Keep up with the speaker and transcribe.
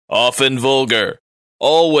often vulgar,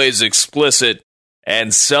 always explicit,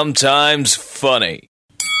 and sometimes funny.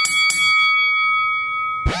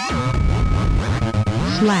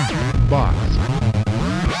 Slap box.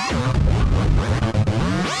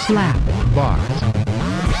 Slap box.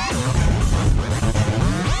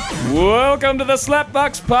 Welcome to the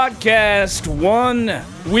Slapbox Podcast.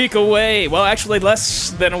 1 week away. Well, actually,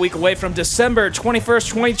 less than a week away from December 21st,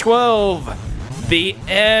 2012. The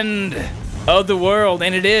end of the world.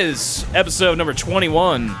 And it is episode number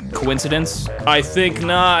 21. Coincidence? I think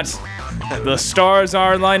not. The stars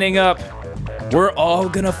are lining up. We're all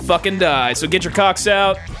gonna fucking die. So get your cocks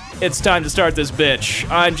out. It's time to start this bitch.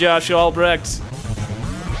 I'm Josh Albrecht.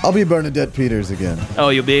 I'll be Bernadette Peters again. Oh,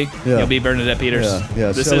 you'll be? Yeah. You'll be Bernadette Peters?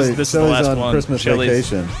 Yeah. This Shelley, is the Shelley's last on one. Christmas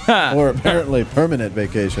vacation. Or apparently permanent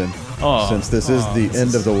vacation. Oh, since this is the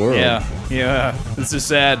end of the world. Yeah. This is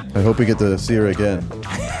sad. I hope we get to see her again.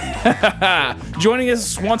 Joining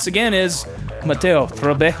us once again is Mateo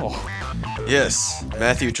Trebejo Yes,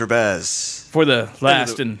 Matthew Trebaz. for the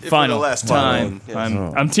last and final time. Yes.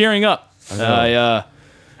 I'm tearing up.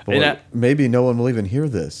 Boy, maybe no one will even hear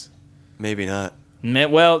this. Maybe not.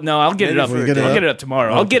 Well, no, I'll get it up. Maybe I'll for a get it up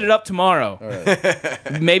tomorrow. I'll get it up tomorrow. All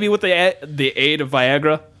right. Maybe with the aid of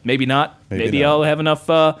Viagra. Maybe not. Maybe not. I'll have enough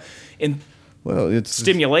Well, it's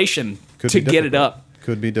stimulation could to be get it difficult. up.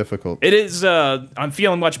 Could be difficult. It is. I'm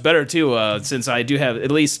feeling much better too. Since I do have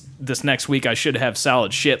at least this next week, I should have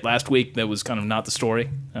solid shit. Last week that was kind of not the story.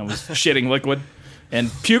 I was shitting liquid and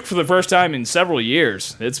puked for the first time in several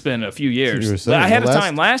years. It's been a few You were years. saying I had a the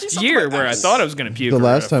time last year where I thought I was going to puke. The or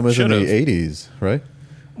last time was in should've. the 80s, right?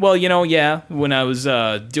 Well, when I was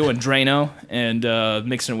doing Drano and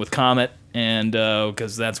mixing it with Comet, and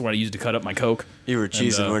because that's what I used to cut up my Coke. You were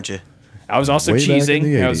cheesing, weren't you? I was also Way back in cheesing.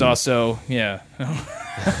 the I was 80s. also, yeah.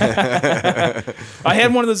 I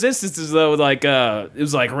had one of those instances though, like it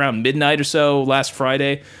was like around midnight or so last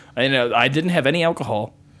Friday. I didn't have any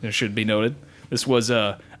alcohol. It should be noted. This was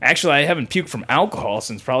actually I haven't puked from alcohol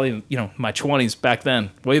since probably my 20s back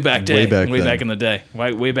then, way back then. back in the day,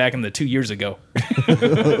 way back in the 2 years ago.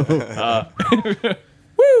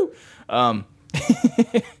 Woo!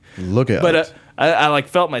 Look at But it. I like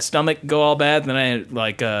felt my stomach go all bad, and then I had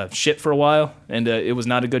like shit for a while, and it was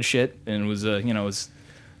not a good shit, and it was it was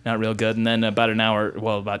not real good. And then about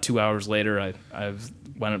 2 hours later, I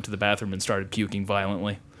went up to the bathroom and started puking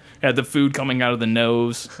violently. Had the food coming out of the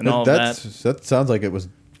nose and all of that. That sounds like it was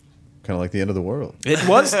kind of like the end of the world. It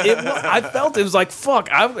was. I felt it was like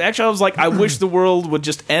fuck. I was like, I wish the world would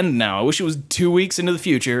just end now. I wish it was 2 weeks into the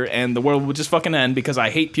future and the world would just fucking end because I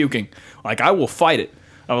hate puking. Like I will fight it.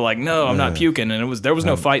 I was like, no, I'm not puking, and there was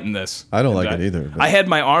no fight in this. I don't like it either. But I had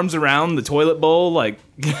my arms around the toilet bowl, like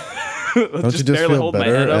don't you just feel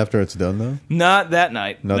better after it's done, though? Not that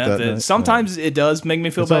night. Not that night? Sometimes it does make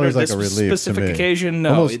me feel It's better. always like This a relief specific to me. occasion,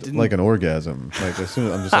 no, Almost it didn't. like an orgasm. Like as soon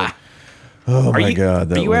as I'm just like, oh my god,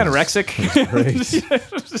 that Are you was anorexic? great.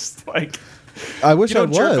 Just like I wish you don't I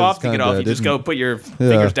was. jerk off to get kinda, off. You just didn't- go put your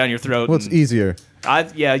fingers down your throat. Well, it's and- easier.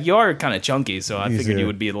 you are kind of chunky, so I figured Easier. you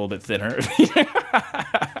would be a little bit thinner.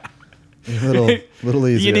 Little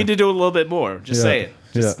easier. You need to do a little bit more. Just Yeah. say it.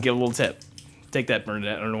 Just Yeah. give a little tip. Take that,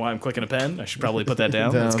 Bernadette. I don't know why I'm clicking a pen. I should probably put that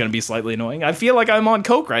down. Down. It's going to be slightly annoying. I feel like I'm on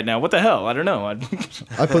coke right now. What the hell? I don't know.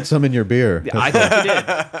 I put some in your beer. I think you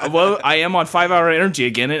did. Well, I am on 5-hour energy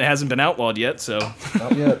again. It hasn't been outlawed yet, so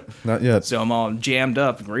Not yet. Not yet. so I'm all jammed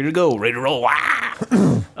up, ready to go, ready to roll.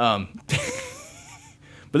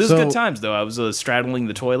 But this was So- good times, though. I was straddling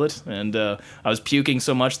the toilet, and I was puking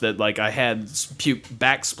so much that like I had puke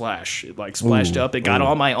backsplash. It like splashed Ooh. up. It got Ooh.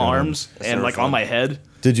 on my arms and never like fun. on my head.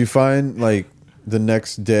 Did you find like the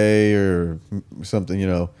next day or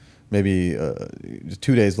something? Maybe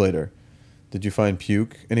 2 days later. Did you find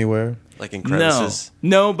puke anywhere? Like in crevices.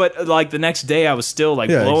 No, but like the next day, I was still like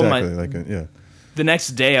Yeah, blowing exactly. my. The next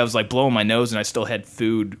day, I was like blowing my nose, and I still had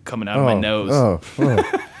food coming out of my nose. Oh.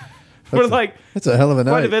 We're like That's a hell of a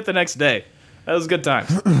night. quite a bit the next day. That was a good time.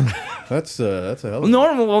 That's a hell of a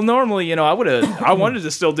Normally, I wanted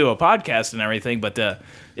to still do a podcast and everything, but it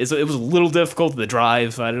was a little difficult the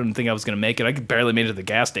drive. I didn't think I was going to make it. I could barely made it to the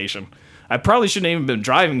gas station. I probably shouldn't have even been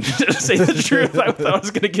driving, to say the truth. I thought I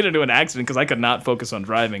was going to get into an accident because I could not focus on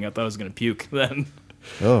driving. I thought I was going to puke then.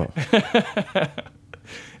 Oh.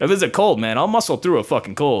 If it's a cold, man, I'll muscle through a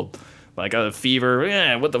fucking cold. Like a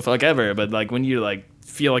fever, what the fuck ever. But like when you like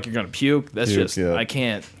feel like you're going to puke, that's Puke, just, yeah. I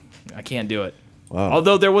can't do it. Wow.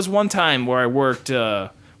 Although there was one time where I worked,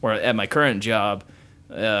 where at my current job,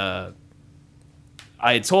 I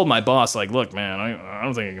had told my boss, like, look, man, I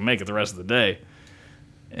don't think I can make it the rest of the day.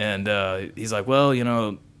 And he's like,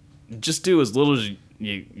 well, just do as little as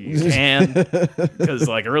you can, because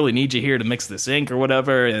like I really need you here to mix this ink or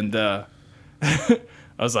whatever. And I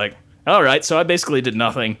was like, all right. So I basically did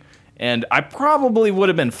nothing. And I probably would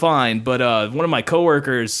have been fine, but one of my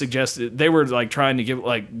coworkers suggested, they were like trying to give,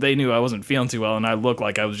 like, they knew I wasn't feeling too well, and I looked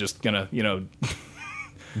like I was just gonna,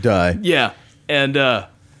 Die. yeah. And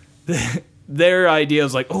their idea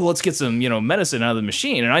was like, oh, let's get some, medicine out of the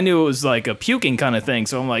machine. And I knew it was like a puking kind of thing,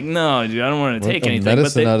 so I'm like, no, dude, I don't want to take anything.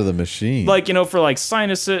 Medicine out of the machine. Like, for like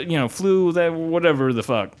sinus, flu, that whatever the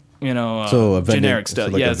fuck, so a vending, generic stuff.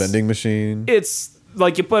 So like a vending machine. It's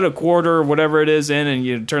like you put a quarter or whatever it is in, and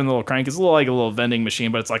you turn the little crank. It's like a little vending machine,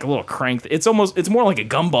 but it's like a little crank. It's more like a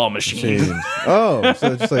gumball machine. Oh,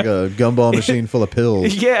 so it's just like a gumball machine full of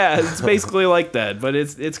pills. Yeah, it's basically like that, but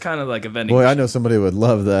it's kind of like a vending. Boy, machine. I know somebody who would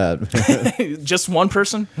love that. Just one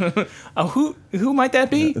person. Who might that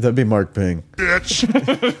be? That'd be Mark Ping.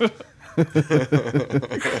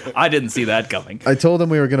 I didn't see that coming. I told him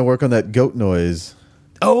we were going to work on that goat noise,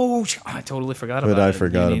 Oh, I totally forgot about it. but I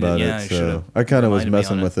forgot about it. So I kind of was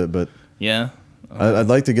messing with it, but Yeah. I'd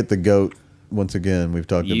like to get the goat once again. We've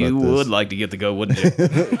talked You about this. would like to get the go, wouldn't you?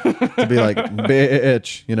 To be like,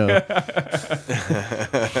 bitch,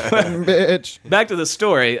 bitch. Back to the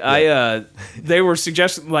story. They were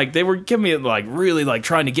suggesting, like, they were giving me, like, really, like,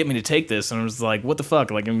 trying to get me to take this, and I was like, what the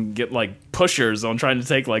fuck? Like, I'm get like pushers on trying to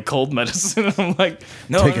take like cold medicine. I'm like,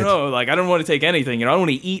 no, like, I don't want to take anything. I don't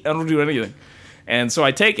want to eat. I don't want to do anything. And so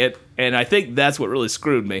I take it, and I think that's what really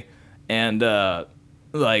screwed me. And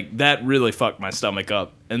like that really fucked my stomach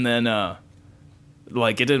up. And then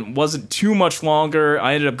like wasn't too much longer.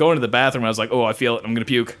 I ended up going to the bathroom. I was like, oh, I feel it. I'm gonna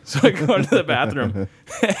puke. So I go into the bathroom,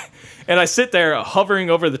 and I sit there hovering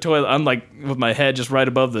over the toilet. I'm like with my head just right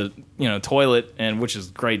above the toilet, and which is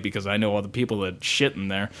great because I know all the people that shit in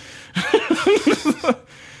there.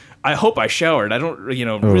 I hope I showered. I don't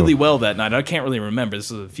really well that night. I can't really remember.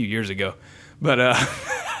 This was a few years ago, but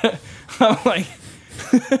I'm like.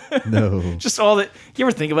 No. Just all that. You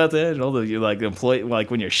ever think about that? All the employee,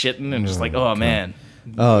 like when you're shitting and just like, oh man.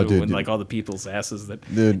 Oh, dude. Like all the people's asses that.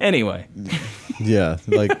 Dude. Anyway. Yeah,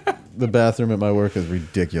 like the bathroom at my work is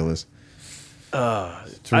ridiculous.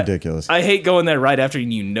 It's ridiculous. I hate going there right after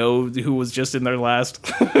you know who was just in there last.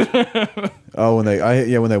 Oh, when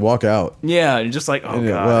they walk out. Yeah, you're just like, oh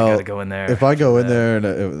god, I gotta go in there. If I go in there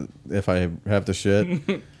and if I have to shit.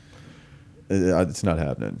 It's not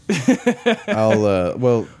happening.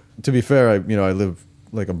 Well, to be fair, I live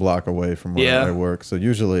like a block away from where I work, so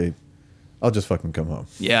usually I'll just fucking come home.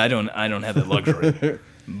 Yeah, I don't have that luxury.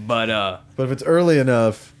 But if it's early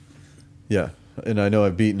enough, yeah, and I know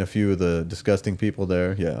I've beaten a few of the disgusting people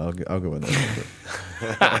there, yeah, I'll go in there.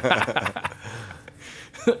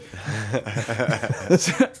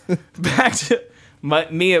 Back to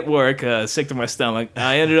me at work, sick to my stomach.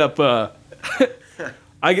 I ended up.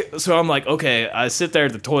 So I'm like, okay, I sit there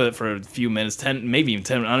at the toilet for a few minutes, 10, maybe even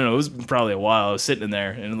 10, I don't know, it was probably a while. I was sitting in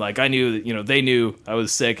there, and like, I knew that, they knew I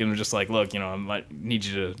was sick, and was just like, look, I might need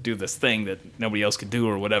you to do this thing that nobody else could do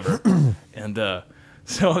or whatever. And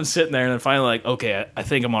so I'm sitting there, and I'm finally like, okay, I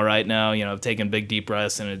think I'm all right now. I've taken big deep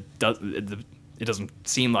breaths, and it doesn't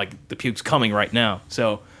seem like the puke's coming right now.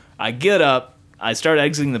 So I get up, I start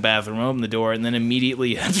exiting the bathroom, open the door, and then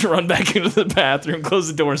immediately have to run back into the bathroom, close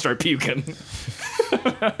the door, and start puking.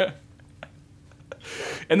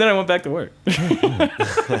 And then I went back to work. I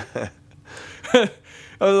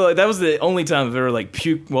was like, that was the only time I've ever like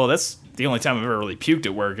puked. Well, that's the only time I've ever really puked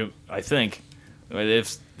at work, I think.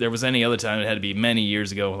 If there was any other time, it had to be many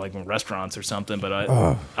years ago, like in restaurants or something. But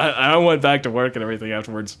I went back to work and everything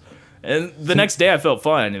afterwards. And the next day I felt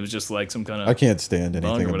fine. It was just like some kind of... I can't stand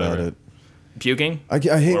anything about it. Puking? I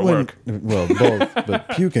hate or when... work? Well, both. But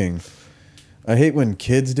puking. I hate when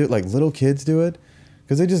kids do it, like little kids do it,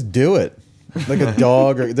 because they just do it. Like a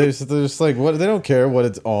dog, or they're just like, what? They don't care what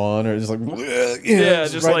it's on, or just like,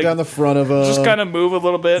 just right like, down the front of them. Just kind of move a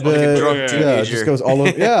little bit. Like a drunk teenager. Yeah, it just goes all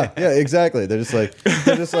over. Yeah, exactly. They're just like,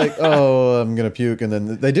 oh, I'm gonna puke, and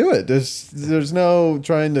then they do it. There's no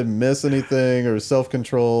trying to miss anything or self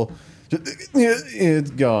control.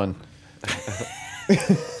 It's gone.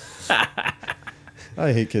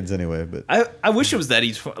 I hate kids anyway, but I wish it was that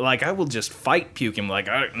easy. Like, I will just fight puking. Like,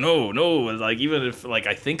 no. Like, even if like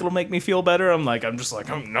I think it'll make me feel better, I'm just like,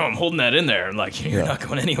 I'm holding that in there. I'm like, you're not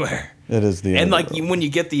going anywhere. It is the and end like when you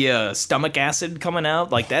get the stomach acid coming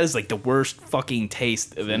out, like that is like the worst fucking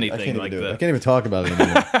taste of anything. I can't like even do it. that. I can't even talk about it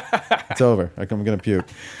anymore. It's over. I'm gonna puke.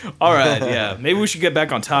 All right, yeah. Maybe we should get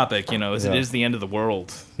back on topic. As it Yeah. is the end of the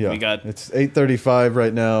world. Yeah, it's 8:35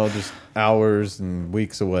 right now. Just hours and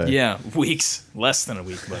weeks away. Yeah, weeks, less than a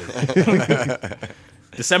week, buddy.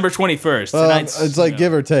 December 21st. It's like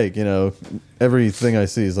give or take. Everything I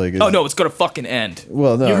see is like. Oh no, it's gonna fucking end.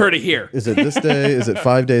 Well, no, you heard it here. Is it this day? Is it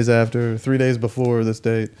 5 days after? 3 days before this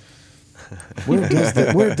date? Where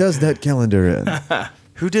does that calendar end?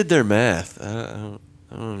 Who did their math? I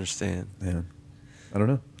don't understand. Yeah, I don't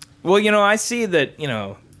know. Well, I see that,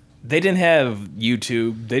 they didn't have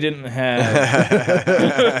YouTube. They didn't have...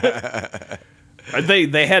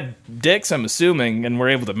 they had dicks, I'm assuming, and were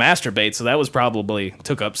able to masturbate, so that was probably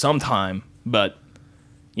took up some time. But,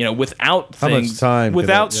 without how things... much time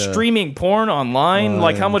without streaming porn online,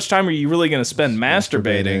 like, how much time are you really going to spend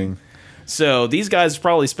masturbating? So these guys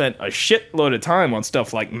probably spent a shitload of time on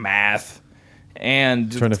stuff like math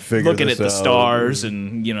and trying to figure looking this at the out. stars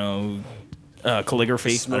and,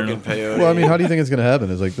 calligraphy. I don't know. Peyote. Well, I mean, how do you think it's going to happen?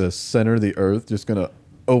 Is like the center of the Earth just going to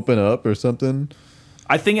open up or something?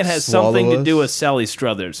 I think it has Swallow something to us? do with Sally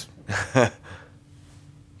Struthers.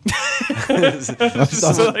 Is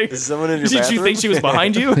someone in your Did bathroom? you think she was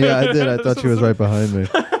behind you? Yeah, I did. I thought she was right behind me.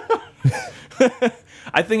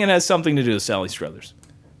 I think it has something to do with Sally Struthers.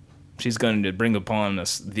 She's going to bring upon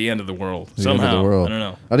us the end of the world The somehow. end of the world. I don't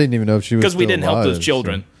know, I didn't even know if she was because we still didn't help those alive,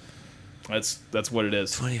 children. That's what it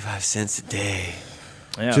is. 25 cents a day.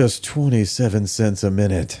 Yeah. so. Just 27 cents a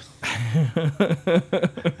minute.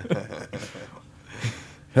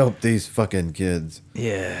 Help these fucking kids.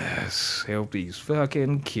 Yes, help these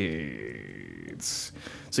fucking kids.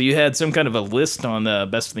 So you had some kind of a list on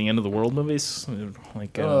best of the end of the world movies,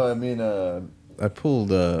 like I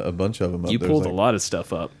pulled a bunch of them up. you There's pulled like- a lot of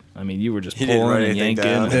stuff up. I mean, you were just He didn't pulling write and anything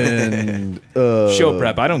yanking. down. And Show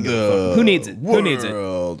prep. I don't give a fuck. Who needs it? Who needs it?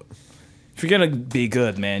 World. If you're gonna be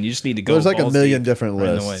good, man, you just need to go. There's like a balls million deep different right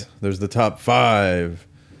in the lists. way. There's the top five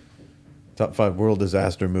world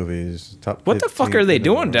disaster movies. Top. What the 15 fuck are they in the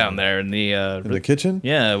doing world. down there in the? In the kitchen?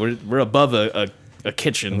 Yeah, we're above a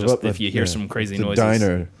kitchen. Well, Just if you hear some crazy it's a noises.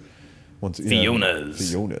 diner. Fiona's.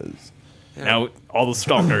 Fiona's. Now all the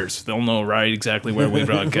stalkers, they'll know right exactly where we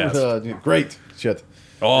broadcast. Great shit.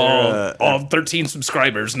 all 13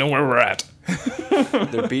 subscribers know where we're at.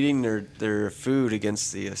 They're beating their food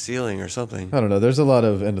against the ceiling or something. I don't know. There's a lot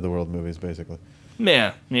of end of the world movies, basically.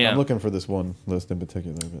 Yeah. I'm looking for this one list in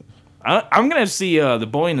particular, but I'm gonna see The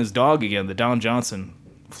Boy and His Dog again, the Don Johnson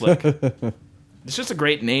flick. It's just a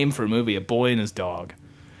great name for a movie, A Boy and His Dog.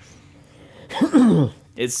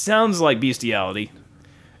 It sounds like bestiality.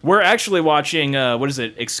 We're actually watching, what is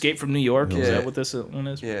it, Escape from New York? Is Yeah. that what this one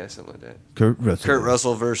is? Yeah, something like that. Kurt Russell. Kurt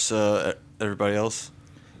Russell versus everybody else.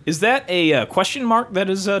 Is that a question mark that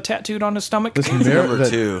is tattooed on his stomach? This Number Mer-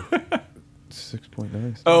 2.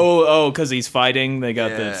 6.9. Oh, because he's fighting. They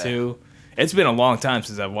got Yeah. the two. It's been a long time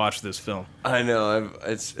since I've watched this film. I know.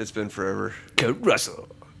 It's been forever. Kurt Russell.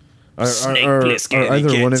 Are Snake Plissken. either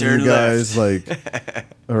You one can't of you turn guys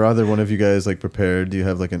are either one of you guys like prepared? Do you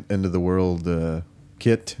have like an end of the world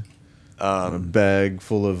kit? A bag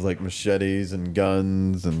full of like machetes and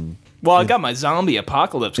guns and Well, I got my zombie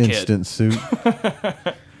apocalypse kit. instant soup.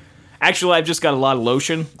 Actually, I've just got a lot of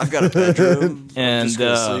lotion. I've got a bedroom. And, just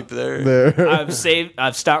gonna sleep there. There. I've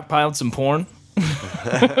stockpiled some porn.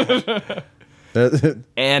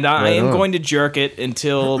 And I Right am on. going to jerk it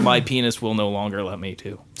until my penis will no longer let me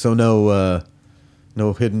to. So no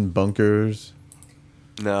hidden bunkers.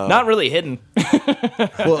 No. Not really hidden.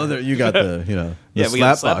 Well, you got the the Yeah, we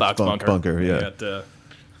got a slapbox slapbox bunker. Yeah.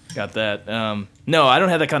 Got that. No, I don't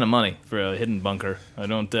have that kind of money for a hidden bunker. I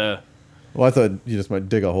don't. Well, I thought you just might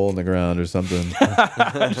dig a hole in the ground or something.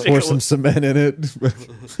 Pour some cement in it.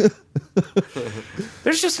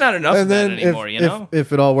 There's just not enough of And that then anymore, you know?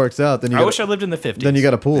 if it all works out, then you I got, wish I lived in the 50s. then you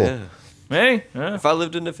got a pool. Yeah. Hey, If I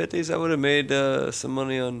lived in the 50s, I would have made some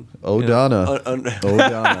money on O'Donna.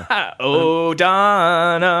 O'Donna. oh,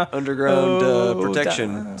 Donna. underground Oh,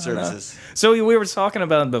 protection Donna. services. So we were talking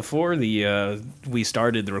about before we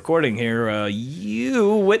started the recording here.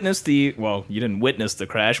 You witnessed you didn't witness the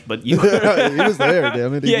crash, but you. He was there,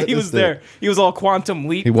 damn it. Yeah, he was witnessed there. it. He was all quantum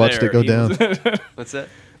leap. He watched there. it go He down. was- What's that?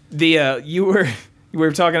 you were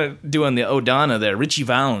doing the O'Donna there, Richie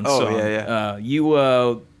Valens. Oh, song. yeah.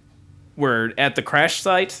 You were at the crash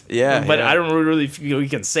site. Yeah, but yeah. I don't really feel you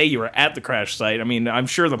can say you were at the crash site. I mean, I'm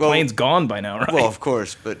sure the plane's gone by now, right? Well, of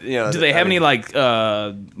course, but do they have any like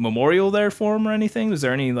memorial there for him or anything? Is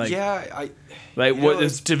there any like? Yeah, Like You what know,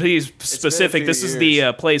 is to be specific? few This is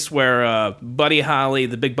years. the place where Buddy Holly,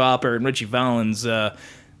 the Big Bopper, and Richie Valens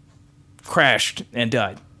crashed and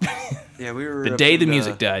died. yeah, we were The up day the in,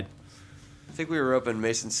 music died. I think we were up in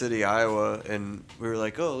Mason City, Iowa, and we were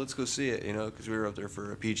like, "Oh, let's go see it," because we were up there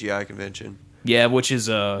for a PGI convention, Yeah, which is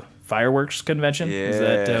a fireworks convention. Is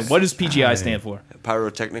that Yes. what does PGI stand for?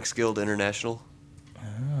 Pyrotechnics Guild International.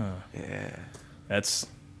 Yeah. That's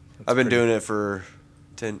I've been pretty- doing it for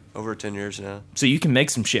over 10 years now. So you can make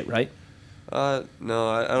some shit, right? No, I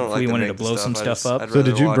don't If like we to wanted make to the blow some I stuff up? I'd So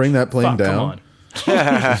did rather you bring watch- that plane Fuck, down? come on.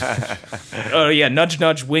 Oh yeah, nudge,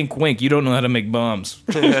 nudge, wink, wink. You don't know how to make bombs.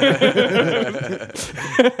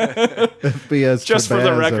 BS Just for the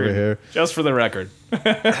Shabazz record. over here. Just for the record.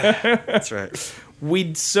 That's right.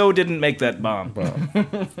 We so didn't make that bomb.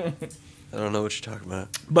 I don't know what you're talking about.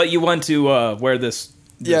 But you went to where this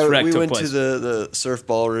Yeah, wreck we took went place. to the surf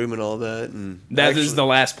ballroom and all that, and That is actually- the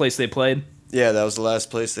last place they played. Yeah, that was the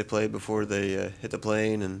last place they played before they hit the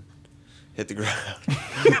plane and hit the ground.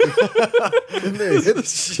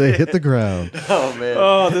 They hit the ground. Oh man,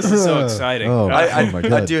 Oh, this is so exciting. Oh, I my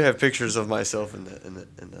God. I do have pictures of myself in the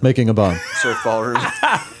Making a bomb. surf ballroom.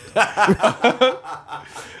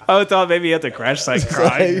 I thought maybe you had the crash site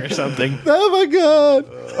crying or something. Oh my God.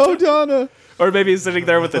 Oh, Donna. Or maybe he's sitting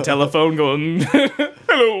there with the telephone going,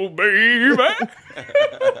 "Hello, baby.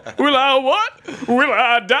 Will I what? Will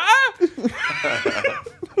I die?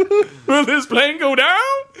 Will this plane go down?"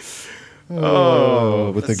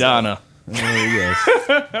 Oh, with the Donna. Oh, yes.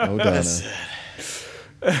 Oh, Donna.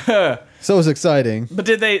 So it was exciting. But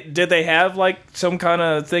did they have like some kind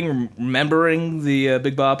of thing remembering the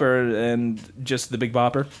Big Bopper and just the Big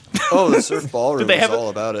Bopper? Oh, the surf ballroom they was have it? all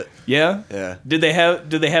about it. Yeah. Yeah. Did they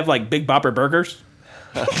have like Big Bopper burgers?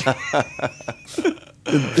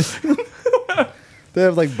 They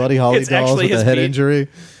have like Buddy Holly It's dolls actually with a his head beat. injury.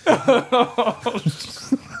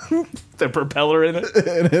 The propeller in it.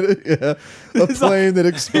 Yeah. A plane that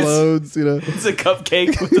explodes, you know. It's a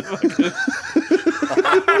cupcake with the fucking.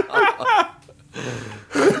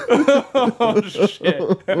 Oh shit!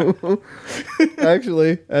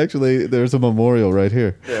 Actually, there's a memorial right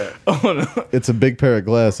here. Yeah. Oh no! It's a big pair of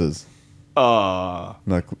glasses. Uh,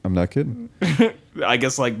 I'm not kidding. I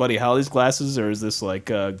guess like Buddy Holly's glasses, or is this like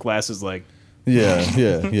glasses like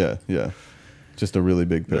Yeah. Just a really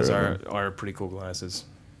big pair. those of them. are pretty cool glasses.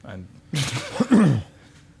 I'm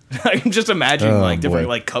I can just imagine Oh, like different boy.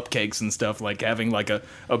 like cupcakes and stuff, like having like a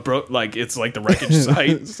like it's like the wreckage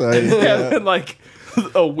site. Site, Yeah, yeah. and, like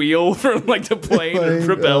a wheel from like the plane and Plane,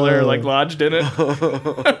 propeller oh. like lodged in it.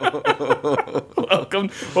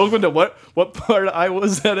 welcome to what part of Iowa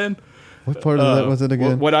was that in? What part of that was it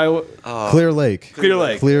again? What Iowa? Clear Lake. Clear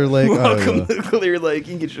Lake. Clear Lake, Welcome Iowa. to Clear Lake.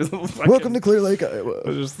 You can get your little fucking, Welcome to Clear Lake, Iowa.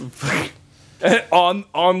 just the fucking-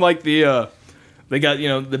 on like the they got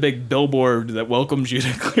the big billboard that welcomes you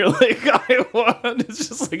to Clear Lake, Iowa. It's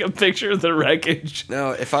just like a picture of the wreckage.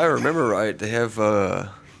 Now, if I remember right, they have I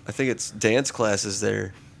think it's dance classes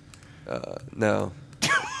there. No.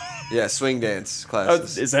 Yeah, swing dance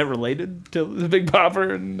classes. Is that related to the Big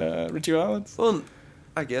Bopper and Richie Valens? Well,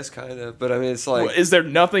 I guess kind of, but I mean, it's like Is there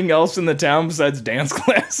nothing else in the town besides dance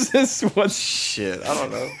classes? What's shit. I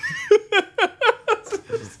don't know.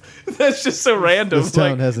 that's just so random. This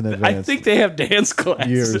town Like, hasn't I advanced think they have dance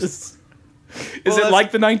classes. years. Is Well, it that's-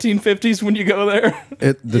 like the 1950s when you go there?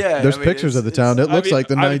 Yeah, there's I mean, pictures of the it's- town. It I looks mean- like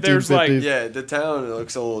the I mean, there's, 1950s. like- Yeah, the town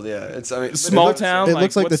looks old. Yeah, it's. I mean, Small but it looks- town. it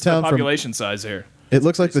looks like the what's town from- population size here. It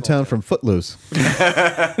looks like the town from Footloose.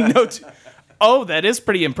 No. Oh, that is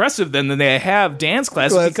pretty impressive. Then that they have dance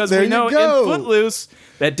classes Class, because there we you know go. in Footloose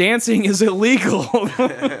that dancing is illegal.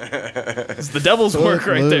 It's the devil's work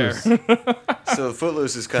right there. Footloose. So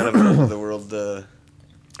Footloose is kind of an over the world.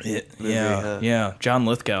 Yeah, yeah. John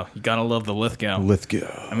Lithgow. You gotta love the Lithgow.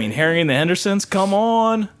 Lithgow. I mean, Harry and the Hendersons. Come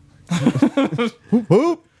on.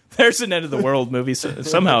 Whoop. There's an end of the world movie. So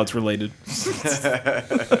somehow it's related.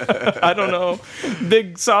 I don't know.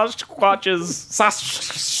 Big Sasquatches.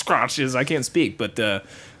 I can't speak, but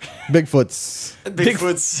Bigfoots.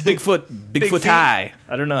 Bigfoot high.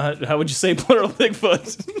 I don't know how would you say plural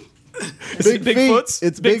Bigfoot. Is Big it feet. Bigfoots?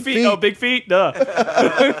 It's big feet. Oh, big feet. Duh.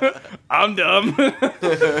 I'm dumb.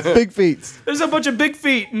 Big feet. There's a bunch of big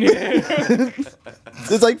feet in here.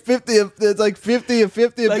 There's like 50 of big feet in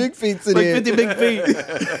Like here. 50 big feet.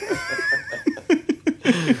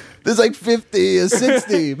 There's like 50 or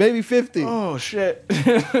 60, maybe 50. Oh shit.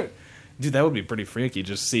 Dude, that would be pretty freaky.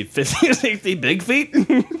 Just see 50 or 60 big feet.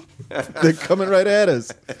 They're coming right at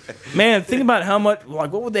us. Man, think about how much.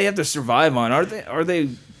 Like, what would they have to survive on? Are they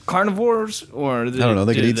carnivores or? I don't know,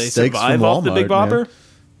 they could eat steaks survive from off the Big Walmart,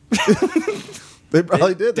 Bopper? They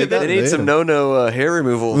probably did. did got They it. need some no hair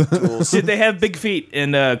removal tools. Did they have big feet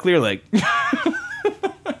in Clear Lake?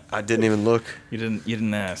 I didn't even look. You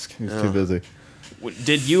didn't ask. He was too busy.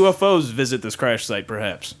 Did UFOs visit this crash site?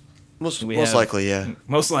 Perhaps. Most have- likely, yeah.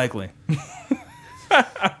 Most likely.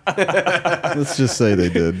 Let's just say they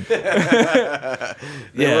did.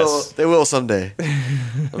 Yes. They will someday.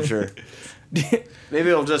 I'm sure. Maybe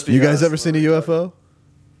it'll just be. You guys us. ever seen a UFO?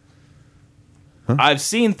 I've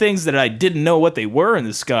seen things that I didn't know what they were in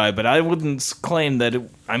the sky, but I wouldn't claim that it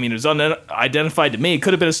was unidentified to me. It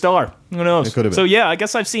could have been a star. Who knows? It could have been. So yeah, I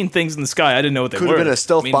guess I've seen things in the sky. I didn't know what they were. Could have been a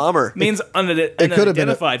stealth bomber. Means It could have been.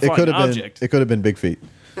 unidentified flying object. It could have been Big Feet.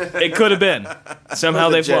 It could have been. Somehow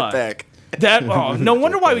they fly. Jetpack. No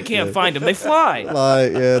wonder why we can't find them. They fly.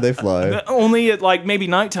 Yeah, they fly. Only at like maybe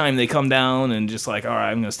nighttime they come down and just like, all right,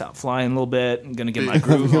 I'm gonna stop flying a little bit. I'm gonna get my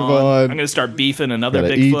groove Move on. on. I'm gonna start beefing another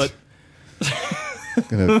Gotta Bigfoot.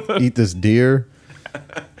 Gonna eat this deer.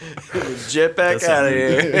 Jetpack out of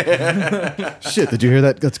here. Shit! Did you hear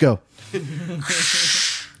that? Let's go.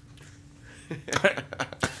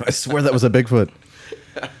 I swear that was a Bigfoot.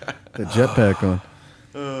 The jetpack on.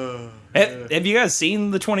 Have you guys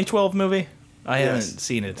seen the 2012 movie? I haven't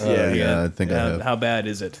seen it. Yeah, I think I have. How bad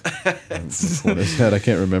is it? What is that? I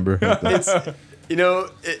can't remember. You know,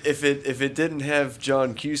 if it didn't have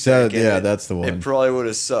John Cusack in it, that's the one. It probably would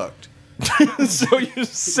have sucked. So you're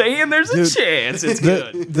saying there's a chance it's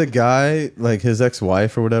good? The guy, like his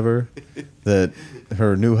ex-wife or whatever, that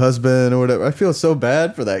her new husband or whatever. I feel so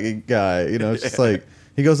bad for that guy. You know, it's just like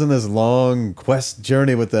he goes on this long quest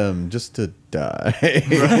journey with them just to die.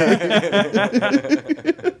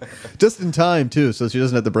 Just in time too, so she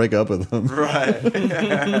doesn't have to break up with him. Right.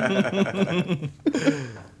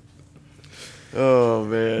 Oh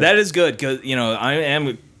man. That is good because I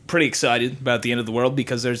am pretty excited about the end of the world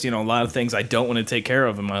because there's a lot of things I don't want to take care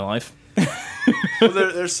of in my life. Well,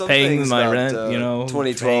 there's some Paying things my about, rent,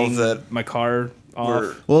 2012 paying that my car off.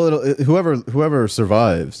 were Well, whoever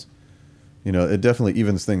survives, it definitely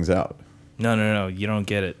evens things out. No, you don't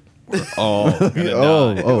get it. We're all gonna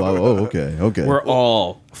die. Okay. We're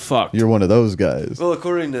all fucked. You're one of those guys. well,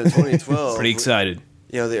 according to 2012, Pretty excited.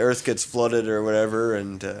 the Earth gets flooded or whatever,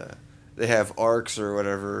 and they have arcs or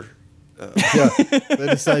whatever. Yeah, they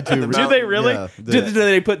decide to. Do they really? Yeah, do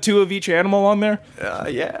they put two of each animal on there? Yeah.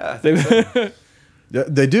 yeah,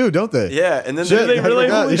 they do, don't they? Yeah, and then Shit, They I really?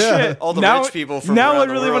 forgot, Holy yeah. shit! all the now, rich people from now around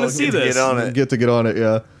I really the want to world see get to this. get on it. Get to get on it.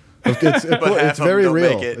 Yeah, it's half of very them don't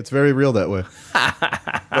real. make it. It's very real that way.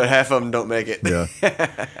 But half of them don't make it.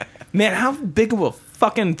 Yeah. Man, how big of a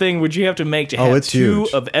fucking thing would you have to make to Oh, have it's two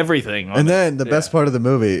huge. of everything? On And it? then the best part of the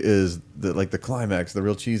movie is the climax, the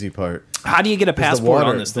real cheesy part. How do you get a Is the passport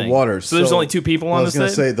water, on this thing? The water. So there's only two people on I was this gonna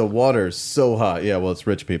thing. say the water's so hot. Yeah, well, it's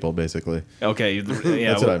rich people basically. Okay, yeah.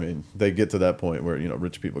 That's what I mean. They get to that point where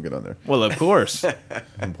rich people get on there, Well, of course.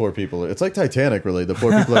 and poor people. It's like Titanic, really. The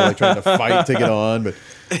poor people are like trying to fight to get on, but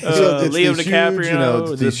it's Leo these DiCaprio,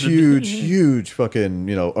 huge, these huge fucking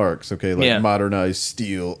arcs. Okay, like Yeah. modernized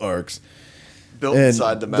steel arcs. Built And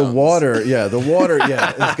inside the mountains. the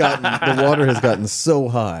water has gotten so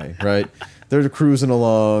high, right? They're cruising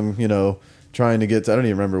along, trying to get to, I don't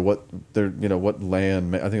even remember what what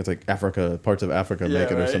land. I think it's like Africa, parts of Africa make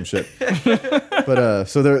it or some shit. But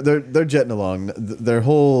so they're jetting along.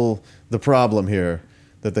 The problem here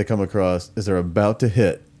that they come across is they're about to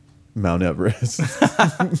hit Mount Everest.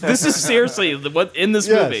 This is seriously what in this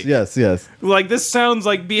movie. Yes. Like this sounds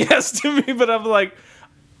like BS to me, but I'm like,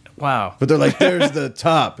 wow. But they're like, there's the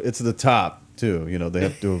top. It's the top too. They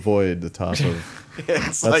have to avoid the top of.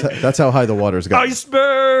 It's like, That's how high the water's got.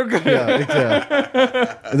 Iceberg.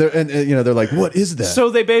 Yeah. And they're like, what is that? So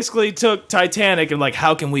they basically took Titanic and like,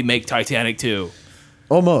 how can we make Titanic 2?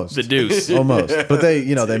 Almost. The Deuce. Almost. But they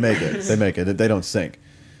make it. They make it. They don't sink.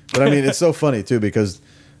 But I mean, it's so funny too because,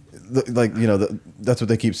 that's what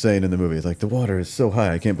they keep saying in the movie. It's like the water is so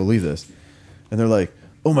high, I can't believe this. And they're like,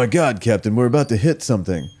 oh my God, Captain, we're about to hit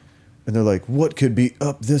something. And they're like, what could be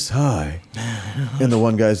up this high? And the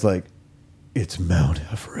one guy's like, it's Mount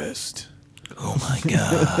Everest. Oh my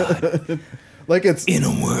God. Like it's In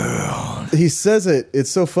a world. he says it. It's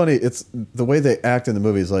so funny. It's the way they act in the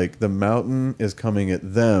movie is like the mountain is coming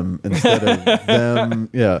at them instead of them.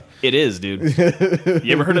 Yeah. It is, dude.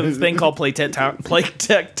 You ever heard of this thing called plate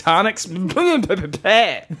tectonics?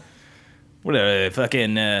 What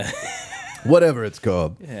fucking Whatever it's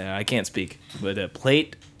called. yeah, I can't speak. But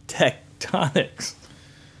plate tectonics.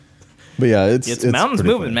 But yeah, it's mountains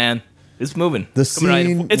pretty moving, funny. man. It's moving.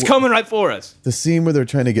 The It's coming right for us. The scene where they're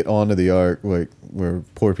trying to get onto the ark, like where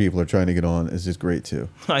poor people are trying to get on, is just great too.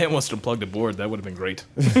 I almost unplugged a board. That would have been great.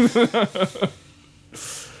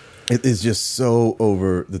 It is just so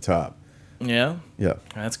over the top. Yeah, Yeah.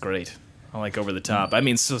 that's great. I like over the top. I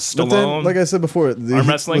mean, so But then, Stallone. like I said before, Arm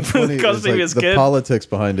wrestling what's for the funny is, custody of like, his the kid. politics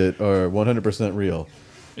behind it are 100% real.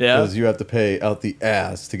 yeah, Because you have to pay out the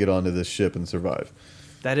ass to get onto this ship and survive.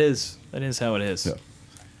 that is how it is. Yeah.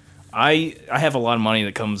 I have a lot of money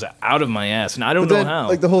that comes out of my ass, and I don't But know then, how.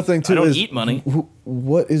 like the whole thing too I don't is eat money.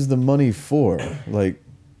 What is the money for? Like,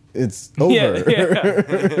 it's over.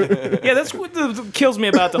 Yeah, that's what kills me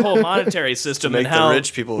about the whole monetary system Make and how the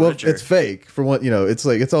rich people Well, richer. it's fake for one. It's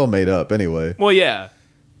like it's all made up anyway. Well, yeah.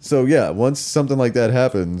 So yeah, once something like that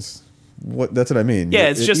happens, that's what I mean. Yeah,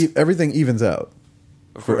 it's just- everything evens out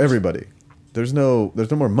for course. everybody. There's no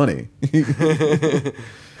more money.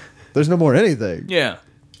 There's no more anything. Yeah.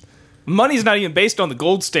 Money's not even based on the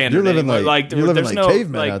gold standard. You're living anymore. like- you're living there's like no,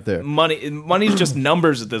 cavemen out there. Money's just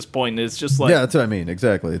numbers at this point. It's just like Yeah, that's what I mean.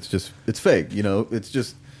 Exactly. It's fake. It's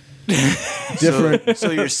just different. So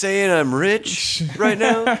you're saying I'm rich right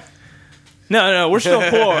now? no, we're still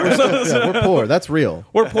poor. Yeah, we're poor. That's real.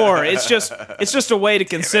 We're poor. It's just a way to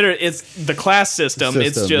consider it's the class system.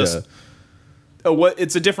 It's System, just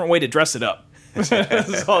it's a different way to dress it up.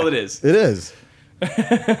 That's all it is. It is.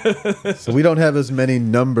 So we don't have as many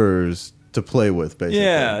numbers to play with, basically.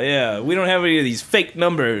 Yeah. We don't have any of these fake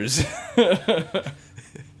numbers.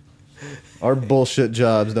 Our bullshit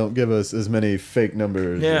jobs don't give us as many fake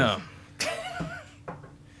numbers. Yeah.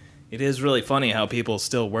 It is really funny how people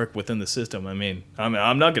still work within the system. I mean, I'm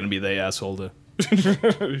not going to be the asshole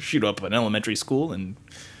to shoot up an elementary school,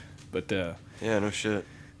 but Yeah, no shit.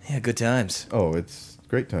 yeah, good times. Oh, it's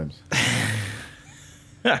great times.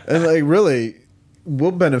 And like really,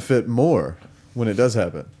 we'll benefit more when it does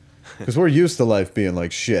happen. Because we're used to life being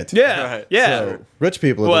like shit. Yeah, Right. yeah. So rich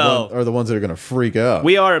people are the ones that are going to freak out.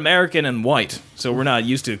 We are American and white, so we're not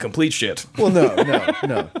used to complete shit. Well,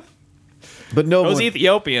 no. But no Those one,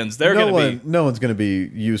 Ethiopians, they're going to be... no one's going to be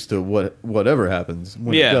used to whatever happens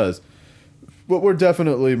when Yeah. it does. But we're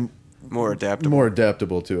definitely More adaptable. more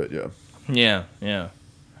adaptable to it. Yeah. Yeah.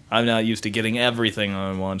 I'm not used to getting everything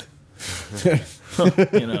I want.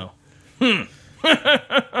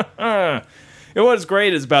 What's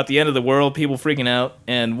great is about the end of the world, people freaking out,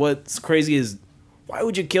 and what's crazy is, why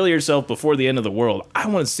would you kill yourself before the end of the world? I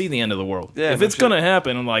want to see the end of the world. Yeah, if no it's shit. going to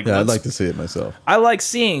happen, I'm like, Yeah, I'd let's- like to see it myself. I like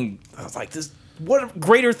seeing, this. What a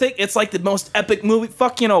greater thing. It's like the most epic movie.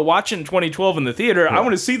 Watching 2012 in the theater. I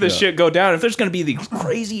want to see this shit go down. If there's going to be these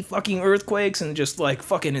crazy fucking earthquakes and just like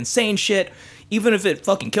fucking insane shit, even if it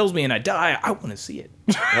fucking kills me and I die, I want to see it.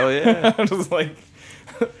 Hell yeah. I'm just like,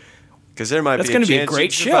 Because there might That's be gonna a be a chance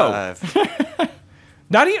great you'd show. survive.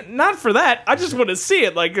 not for that. I just want to see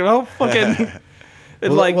it. Like, fucking.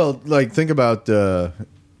 Like think about the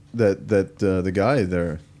guy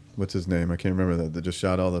there. What's his name? I can't remember that just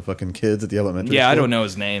shot all the fucking kids at the elementary. Yeah, I school. don't know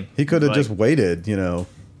his name. He could have Like, just waited,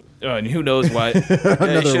 and who knows why. Yeah, he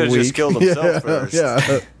another should have week. just killed himself first.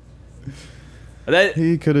 Yeah, that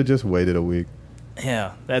he could have just waited a week.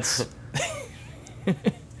 Yeah, that's.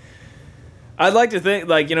 I'd like to think,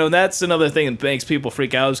 that's another thing that makes people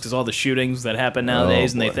freak out is because all the shootings that happen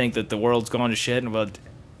nowadays, and they boy. think that the world's gone to shit. But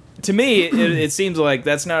to me, it seems like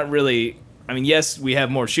that's not really. I mean, yes, we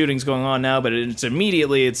have more shootings going on now, but it's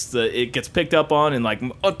immediately it gets picked up on and like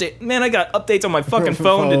update. Man, I got updates on my fucking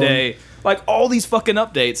phone today, like all these fucking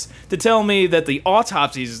updates to tell me that the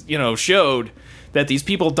autopsies, showed that these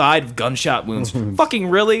people died of gunshot wounds. Fucking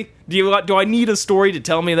really? Do I need a story to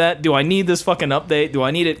tell me that? Do I need this fucking update? Do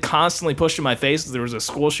I need it constantly pushed in my face that there was a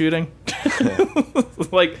school shooting?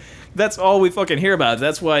 Like, that's all we fucking hear about.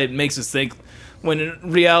 That's why it makes us think, when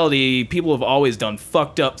in reality, people have always done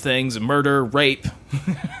fucked up things, murder, rape.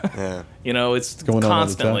 Yeah. It's going on all the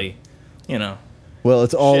constantly, Well,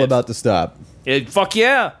 it's all Shit. about to stop. Fuck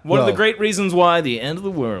yeah. One of the Well- great reasons why the end of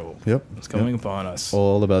the world Yep, is coming upon us.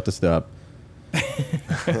 all about to stop.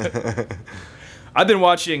 I've been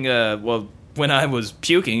watching, when I was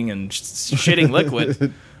puking and shitting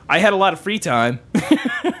liquid, I had a lot of free time.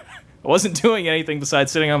 I wasn't doing anything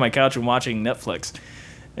besides sitting on my couch and watching Netflix.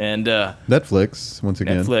 And Netflix once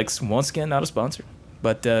again. Netflix, once again, not a sponsor.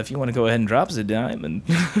 But if you want to go ahead and drop us a dime, and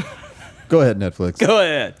Go ahead, Netflix. go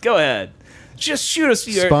ahead. Just shoot us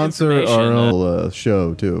your Sponsor information. our own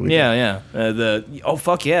show too. Yeah.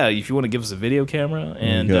 Fuck yeah! If you want to give us a video camera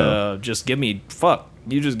and go. just give me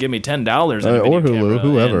you just give me $10 or Hulu,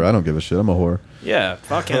 whoever. I don't give a shit. I'm a whore. Yeah,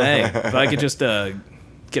 fucking A. If I could just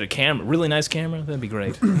get a camera, really nice camera, that'd be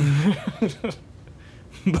great.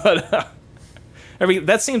 But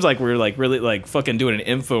that seems like we're like really like fucking doing an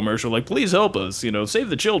infomercial. Like, please help us, save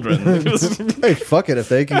the children. Hey, fuck it. If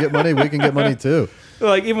they can get money, we can get money too.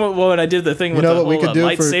 Like, even when I did the thing with know the what we whole could do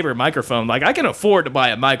for- lightsaber microphone, like, I can afford to buy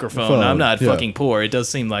a microphone. Phone, I'm not yeah. fucking poor. It does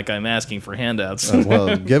seem like I'm asking for handouts.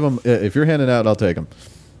 Well, give them. If you're handing out, I'll take them.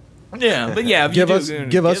 Yeah, but yeah, if you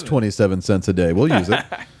Give us 27 cents a day. We'll use it.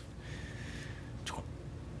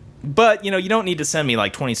 But, you don't need to send me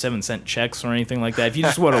like 27-cent checks or anything like that. If you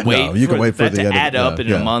just want to wait, you can wait for that the to end of- add up in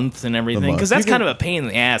yeah. a month and everything. month. Because that's You can- kind of a pain in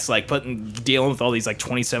the ass, like dealing with all these like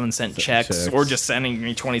 27-cent checks or just sending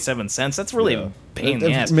me 27 cents. That's really a pain in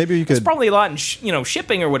the ass. Maybe you It's could- probably a lot in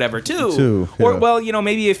shipping or whatever too. Or yeah.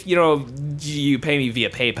 maybe if you pay me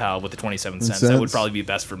via PayPal with the 27 cents, that would probably be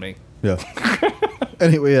best for me. Yeah.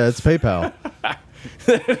 Anyway, yeah, it's PayPal.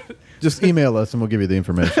 Just email us and we'll give you the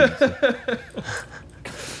information.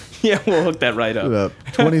 Yeah, we'll hook that right up.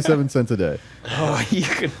 27 cents a day. Oh, you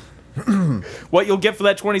can. What you'll get for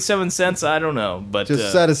that 27 cents, I don't know, but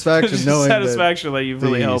Just satisfaction just knowing satisfaction that you've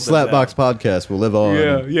really the helped. Slapbox podcast will live on.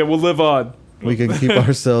 Yeah, we'll live on. We can keep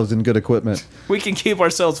ourselves in good equipment. We can keep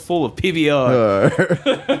ourselves full of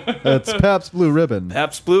PBR. That's Pabst Blue Ribbon.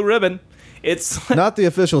 Pabst Blue Ribbon. It's Not the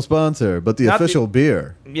official sponsor, but the Not the- official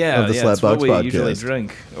beer of the it's what Slapbox we podcast. usually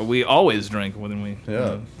drink. Or we always drink when we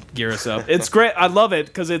Yeah. gear us up. It's great. I love it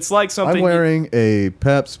because it's like something. I'm wearing a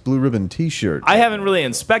Pabst Blue Ribbon T-shirt. I haven't really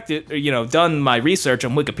inspected, or, done my research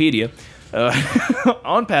on Wikipedia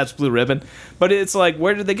on Pabst Blue Ribbon, but it's like,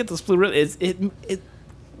 where did they get this blue ribbon? It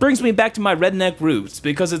brings me back to my redneck roots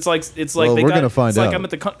because it's like Well, we're gonna find it's like out. I'm at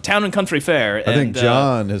the town and country fair. I think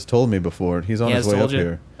John has told me before. He's on he his has way up told you.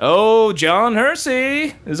 here. Oh, John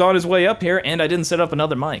Hersey is on his way up here, and I didn't set up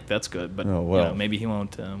another mic. That's good, but Oh, well. maybe he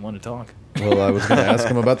won't want to talk. Well, I was going to ask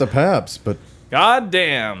him about the Pabst, but God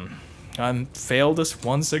damn, I failed us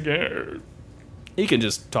once again. You can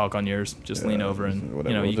just talk on yours. Just lean over and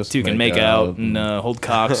whatever, we'll you just two can make make out out and hold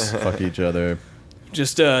cocks. fuck each other.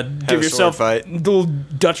 Just a give yourself a sword fight. little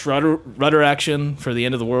Dutch rudder action for the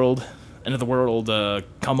end of the world. End of the world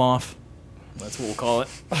come off. That's what we'll call it.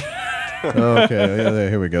 Okay, yeah,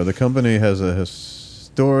 here we go. The company has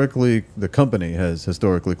historically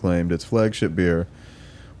claimed its flagship beer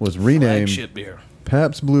was renamed Flagship beer.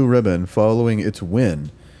 Pabst Blue Ribbon following its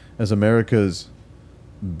win as America's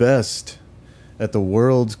best at the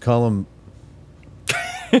world's column.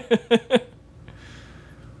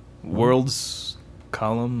 World's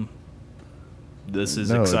column. This is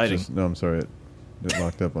No, exciting. I'm sorry. It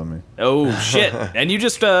locked up on me. Oh shit! And you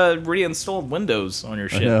just reinstalled Windows on your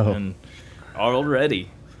shit know. and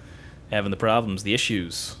already having the problems, the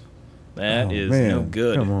issues. That Oh, is man, no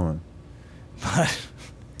good. Come on. But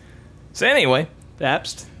so anyway,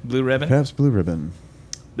 Pabst Blue Ribbon. Pabst Blue Ribbon.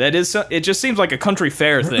 That is. It just seems like a country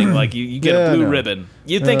fair thing. Like you get Yeah, a blue no. ribbon.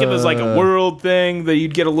 You'd think it was like a world thing that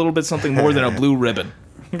you'd get a little bit something more than a blue ribbon.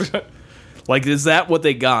 Like, is that what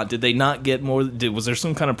they got? Did they not get more? Was there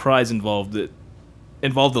some kind of prize involved that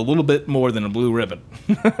involved a little bit more than a blue ribbon?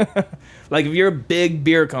 Like, if you're a big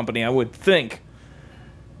beer company, I would think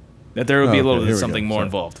that there would be a little Okay, bit here we something go. more Sorry.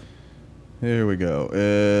 involved. Here we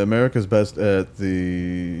go. America's best at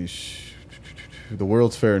the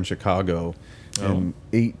World's Fair in Chicago in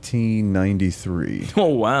 1893. Oh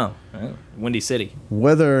wow, Windy City.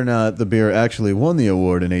 Whether or not the beer actually won the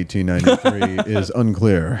award in 1893 is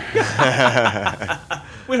unclear.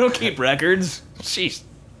 We don't keep records. Jeez.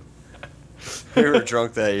 We were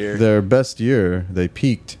drunk that year. Their best year, they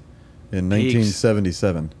peaked in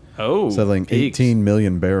 1977, Oh, selling peaks. 18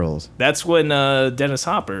 million barrels. That's when Dennis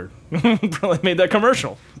Hopper probably made that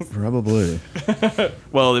commercial. Probably.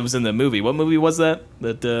 Well, it was in the movie. What movie was that?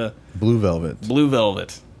 That Blue Velvet. Blue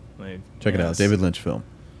Velvet. Check it out. David Lynch film.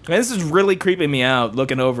 Man, this is really creeping me out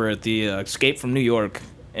looking over at the Escape from New York,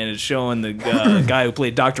 and it's showing the guy who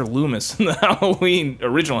played Dr. Loomis in the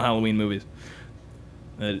original Halloween movies.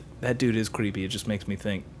 That dude is creepy. It just makes me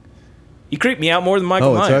think. He creeped me out more than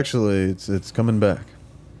Michael It's Myers. actually it's coming back.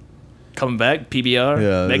 Coming back, PBR.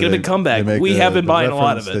 Yeah, making a big comeback. they make We have been the buying a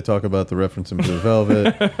lot of reference- They it. talk about the reference in Blue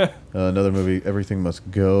Velvet. Another movie, Everything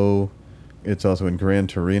Must Go. It's also in Gran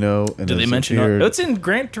Torino. And Do they it's mention appeared, it's in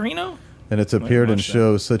Gran Torino? And it's appeared in watch that.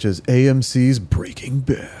 shows such as AMC's Breaking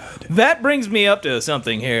Bad. That brings me up to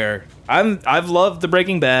something here. I've loved the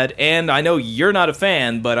Breaking Bad, and I know you're not a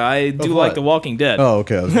fan, but I do Of like what? The Walking Dead. Oh,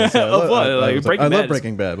 okay. I was gonna say, Of what? Like, Breaking I Bad love is-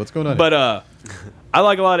 Breaking Bad. What's going on? But here? I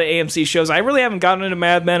like a lot of AMC shows. I really haven't gotten into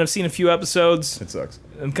Mad Men. I've seen a few episodes. It sucks.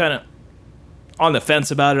 I'm kind of on the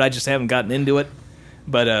fence about it. I just haven't gotten into it.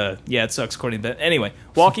 But yeah, it sucks according to that. Anyway,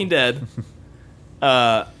 Walking Dead.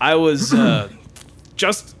 I was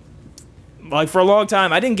just like for a long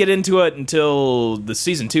time. I didn't get into it until the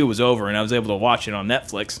season 2 was over, and I was able to watch it on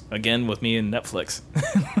Netflix again with me and Netflix.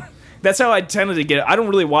 That's how I tended to get it. I don't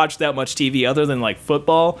really watch that much TV other than like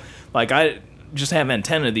football. Like I just have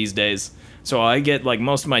antenna these days, so I get like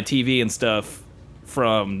most of my TV and stuff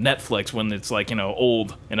from Netflix when it's like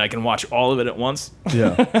old, and I can watch all of it at once.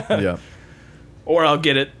 Yeah. Yeah. Or I'll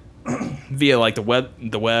get it via like the web,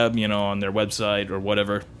 on their website or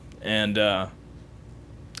whatever. And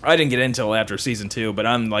I didn't get in until after season 2, but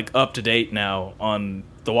I'm like up to date now on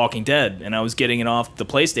The Walking Dead, and I was getting it off the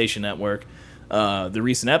PlayStation Network, the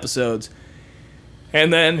recent episodes.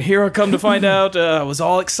 And then here I come to find out, I was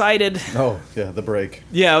all excited. Oh, yeah, the break.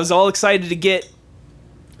 Yeah, I was all excited to get,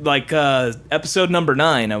 like, episode number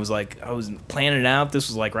 9. I was planning it out. This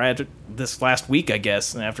was, like, right after this last week, I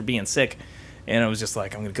guess, after being sick. And I was just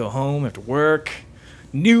like, I'm going to go home after work.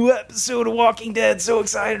 New episode of Walking Dead. So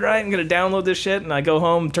excited, right? I'm going to download this shit. And I go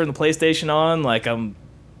home, turn the PlayStation on, like, I'm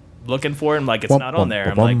looking for it, and, like, it's not on there.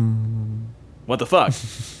 I'm like, what the fuck?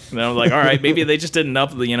 And then I'm like, all right, maybe they just didn't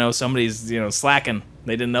upload, somebody's, slacking.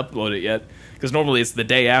 They didn't upload it yet. Because normally it's the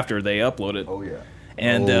day after they upload it. Oh, yeah.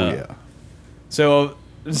 And so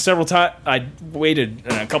several times I waited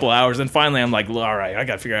a couple of hours, and finally I'm like, all right, I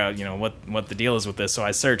got to figure out, what the deal is with this. So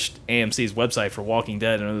I searched AMC's website for Walking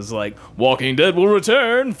Dead, and it was like, Walking Dead will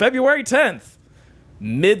return February 10th.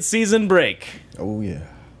 Mid-season break. Oh, yeah.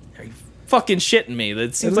 Are you fucking shitting me?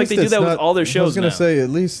 It seems like they do that with all their shows now. I was going to say, at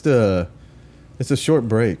least it's a short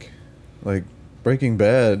break. Like, Breaking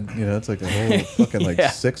Bad, it's like a whole fucking,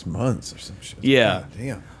 6 months or some shit. Yeah. God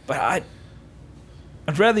damn. But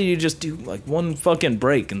I'd rather you just do, like, one fucking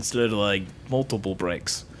break instead of, like, multiple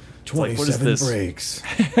breaks. 27 breaks.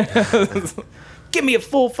 Give me a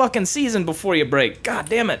full fucking season before you break. God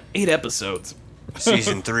damn it. 8 episodes.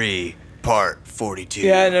 Season 3, part 42.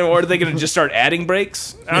 Yeah, and then, or are they going to just start adding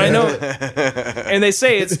breaks? I know. And they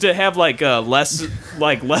say it's to have, less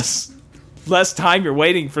time you're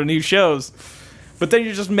waiting for new shows. But then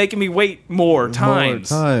you're just making me wait more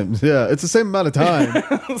times. Yeah. It's the same amount of time.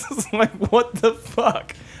 It's like, what the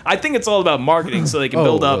fuck? I think it's all about marketing, so they can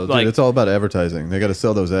build up, dude, it's all about advertising. They got to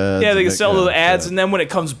sell those ads. Yeah, they can sell those ads, and then when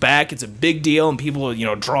it comes back, it's a big deal, and people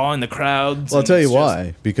are, drawing the crowds. Well, I'll tell you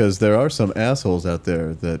why. Because there are some assholes out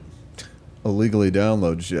there that illegally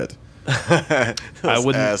download shit. I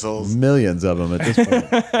wouldn't. Assholes. Millions of them at this point.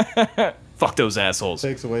 Fuck those assholes.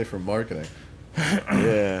 Takes away from marketing.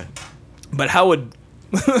 Yeah. But how would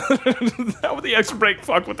the extra break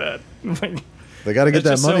fuck with that? They got to get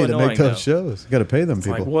that That's just money so to make annoying, those though. shows. Got to pay them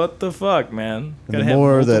people. Like, what the fuck, man? And the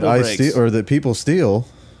more that I steal or that people steal.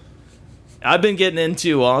 I've been getting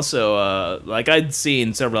into also, I'd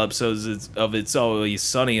seen several episodes of It's Always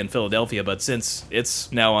Sunny in Philadelphia, but since it's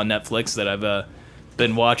now on Netflix that I've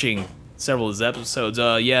been watching several of his episodes,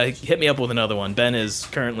 hit me up with another one. Ben is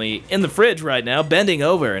currently in the fridge right now, bending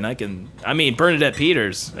over, and Bernadette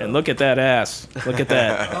Peters, and look at that ass. Look at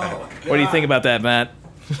that. What do you think about that, Matt?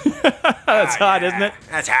 That's hot, isn't it?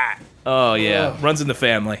 That's hot. Oh, yeah. Runs in the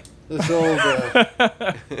family. This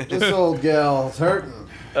old gal's hurting.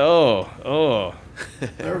 Oh.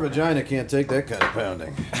 Her vagina can't take that kind of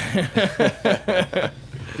pounding.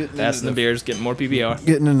 Passing the beers, getting more PBR.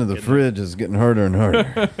 Getting into the fridge is getting harder and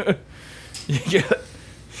harder.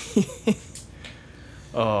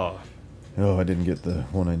 Oh, I didn't get the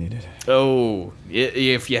one I needed. Oh,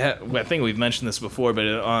 if you I think we've mentioned this before,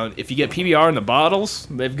 but if you get PBR in the bottles,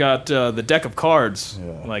 they've got the deck of cards,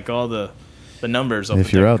 like all the numbers of the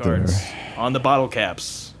deck of cards on the bottle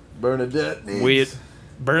caps. Bernadette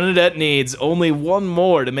needs only one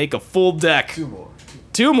more to make a full deck.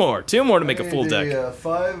 Two more to make a full deck.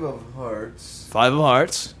 5 of hearts. 5 of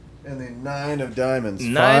hearts. And the 9 of diamonds.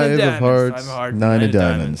 9 of diamonds. 5 of hearts. 9 of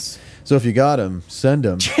diamonds. So if you got them, send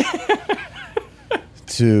them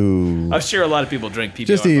to... I'm sure a lot of people drink PBR.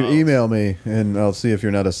 Just email me, and I'll see if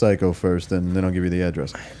you're not a psycho first, and then I'll give you the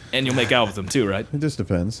address. And you'll make out with them too, right? It just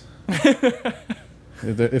depends.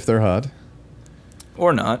 if they're hot.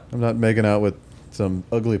 Or not. I'm not making out with some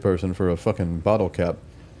ugly person for a fucking bottle cap.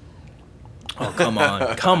 Oh, come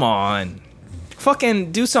on. Come on.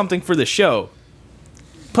 Fucking do something for the show.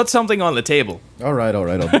 Put something on the table. All right, I'll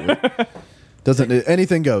do it.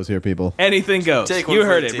 Anything goes here, people. Anything goes. Take one You for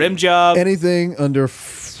heard the it. team. Rim job. Anything under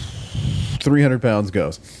 300 pounds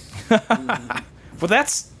goes. Well,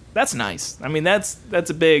 that's nice. I mean, that's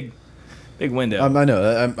a big window. I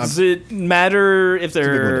know. Does it matter if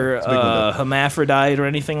they're It's a big window. hermaphrodite or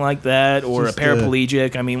anything like that, or Just, a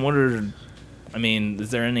paraplegic? I mean,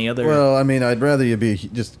 is there any other Well, I'd rather you be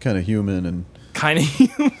just kind of human and kind of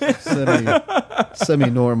human?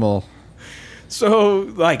 semi-normal. So,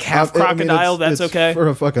 like half crocodile, it's that's okay. For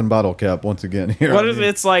a fucking bottle cap, once again. Here. What if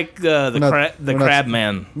it's like the we're not- crab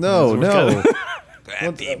man? No.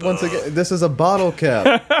 Crab people. Once again, this is a bottle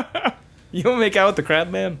cap. You don't make out with the crab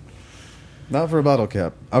man? Not for a bottle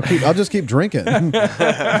cap. I'll just keep drinking.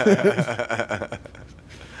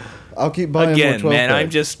 I'll keep buying Again, more 12 man, I'm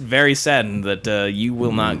packs. just very saddened that you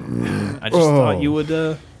will not. I just thought you would,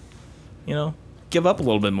 give up a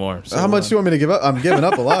little bit more. So, How much do you want me to give up? I'm giving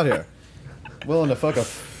up a lot here. Willing to fuck a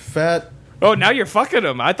fat Oh, now you're fucking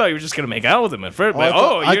him. I thought you were just gonna make out with him at first. But,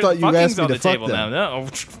 I thought you fucking's asked me on to the fuck table them. now.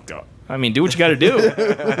 No, I mean, do what you got to do.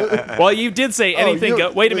 Well, you did say anything.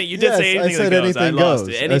 Wait a minute, you did say yes, anything I said that goes. anything I lost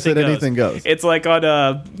goes. it. I said anything goes. It's like on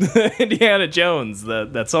Indiana Jones,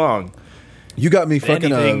 that song. You got me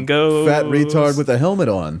fucking Anything a goes. fat retard with a helmet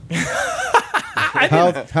on.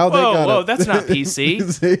 How they got Whoa, that's not PC.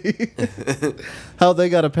 See? How they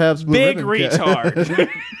got a Pabst Blue Big Ribbon cap.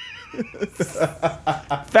 retard.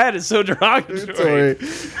 Fat is so derogatory. Sorry.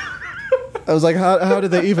 I was like, how do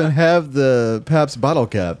they even have the Pabst bottle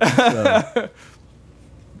cap?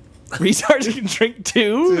 Retards can drink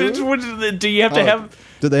too. Do you have to have?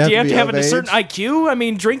 Do they have do you to have be to have of a certain age? IQ? I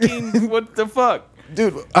mean, drinking. What the fuck?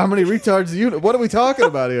 Dude, how many retards do you know? What are we talking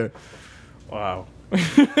about here? Wow.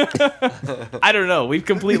 I don't know. We've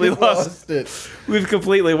completely lost. it. We've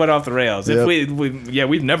completely went off the rails. Yep. If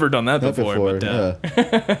we've never done that before. But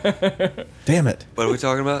yeah. Damn it. What are we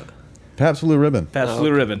talking about? Pabst Blue Ribbon. Pabst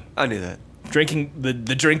Blue Ribbon, I knew that. drinking the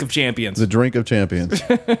drink of champions. The drink of champions.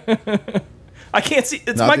 I can't see.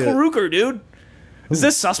 It's Not Michael yet. Rooker, dude. Is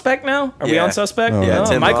this Suspect now? Are we Yeah. on Suspect? Oh, Yeah, No,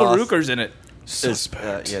 Tim Michael Roth. Rooker's in it.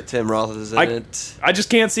 Yeah, Tim Roth is in it. I just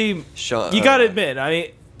can't see. Sean, You gotta admit, I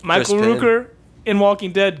mean, Michael Chris Penn. Rooker in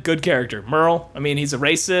Walking Dead, good character. Merle, I mean, he's a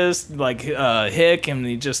racist, like Hick, and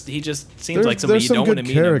he just seems like somebody there's you some don't want good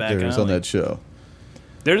to meet in a back characters on alley. that show.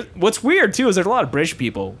 There's what's weird too is there's a lot of British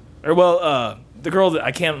people. Or well, the girl that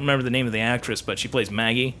I can't remember the name of the actress, but she plays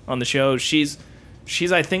Maggie on the show. She's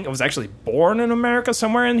I think was actually born in America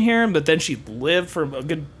somewhere in here, but then she lived for a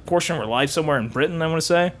good portion of her life somewhere in Britain, I want to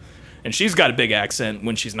say. And she's got a big accent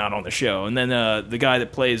when she's not on the show. And then the guy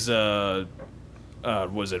that plays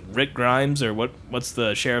was it Rick Grimes or what's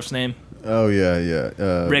the sheriff's name? Oh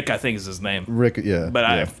yeah. Rick, I think is his name. Rick, yeah. But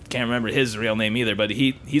I yeah. can't remember his real name either. But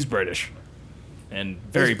he's British, and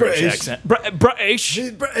very He's British British.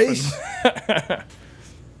 accent. British.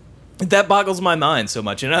 That boggles my mind so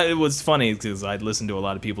much, and it was funny because I'd listen to a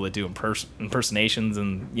lot of people that do impersonations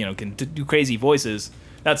and can do crazy voices.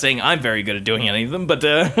 Not saying I'm very good at doing any of them, but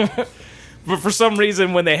but for some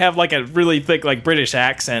reason when they have like a really thick like British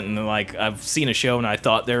accent and like I've seen a show and I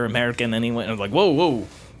thought they're American anyway, and I was like whoa,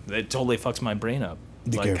 that totally fucks my brain up.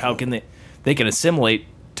 It's like careful. how can they can assimilate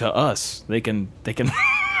to us? They can.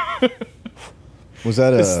 Was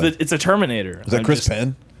that It's a Terminator. was that I'm Chris just-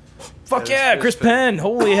 Penn? Fuck That yeah, is Chris Chris Penn.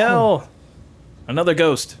 Holy hell. Another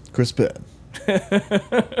ghost. Chris Penn.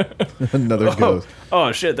 Another ghost.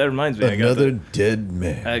 Oh shit, that reminds me. Another dead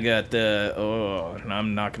man. I got the and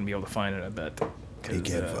I'm not gonna be able to find it, I bet. He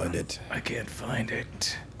can't find it. I can't find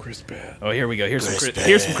it. Chris Penn. Oh, here we go. Here's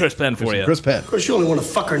some Chris Penn for you. Chris Penn. Of course, you only want to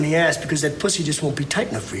fuck her in the ass because that pussy just won't be tight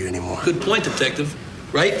enough for you anymore. Good point, detective.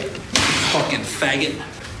 Right? Fucking faggot.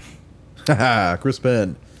 Haha, Chris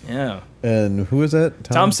Penn. Yeah. And who is that?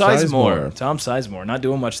 Tom Sizemore. Tom Sizemore. Not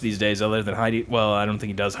doing much these days other than Heidi. Well, I don't think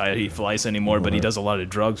he does Heidi Fleiss anymore, but he does a lot of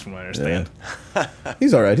drugs from what I understand.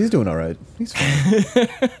 He's all right. He's doing all right. He's fine.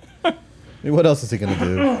 I mean, what else is he gonna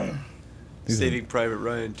do? Saving Private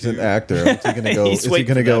Ryan He's an too. actor. Is he gonna go? He's Is he waiting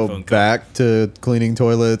gonna for that go phone call. back to cleaning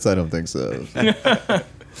toilets? I don't think so.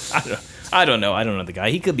 I don't know. I don't know the guy.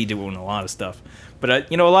 He could be doing a lot of stuff.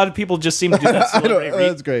 But, a lot of people just seem to do that I don't. celebrity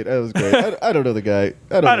That's great. That was great. I don't know the guy.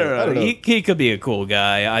 I don't know. He could be a cool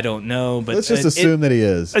guy. I don't know. But Let's just assume that he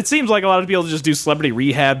is. It seems like a lot of people just do celebrity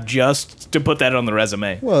rehab just to put that on the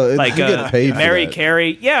resume. Well, like you get paid for Mary that.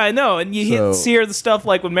 Carey. Yeah, I know. And you So- hear the stuff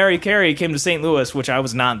like when Mary Carey came to St. Louis, which I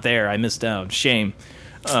was not there. I missed out. Shame.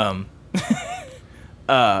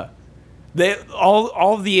 They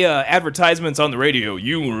all the advertisements on the radio.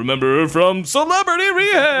 You remember from Celebrity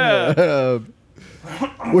Rehab.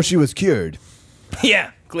 Where she was cured.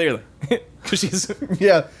 Yeah, clearly. 'Cause she's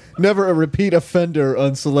Yeah, never a repeat offender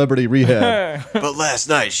on Celebrity Rehab. But last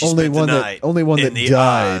night she Only spent one the that- night. only one in that the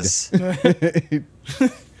died. Oz.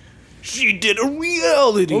 she did a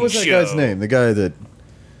reality What was that show. guy's name? The guy that.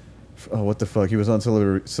 Oh, what the fuck? He was on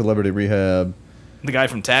Celebrity Rehab. The guy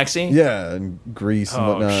from Taxi? Yeah, and Grease and Oh,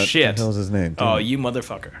 whatnot. shit. What the hell's his name? Oh, Damn it. you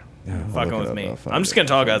motherfucker. I'll Fucking look it with up. me. I'll find I'm just it. going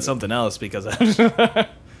to talk about something else because I'm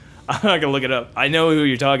not going to look it up. I know who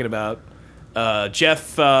you're talking about.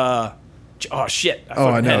 Jeff. Oh, shit. I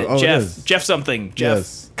fucking I know. had it. Oh, it is. Jeff something. Jeff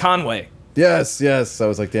Yes. Conway. Yes. I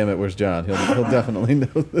was like, damn it, where's John? He'll definitely know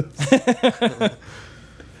this.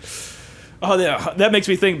 Oh, yeah. That makes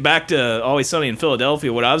me think back to Always Sunny in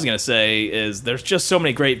Philadelphia. What I was going to say is there's just so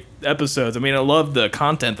many great episodes. I mean, I love the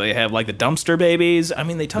content they have, like the Dumpster Babies. I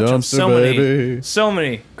mean, they touch on Dumpster so Baby.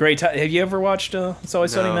 many great. Have you ever watched It's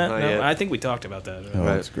Always Sunny, No, Matt? not yet. I think we talked about that. Oh,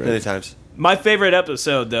 Right. that's great. Many times. My favorite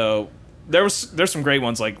episode, though, there's some great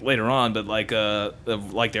ones like later on, but like the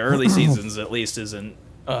early seasons at least is in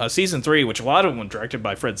Season 3, which a lot of them were directed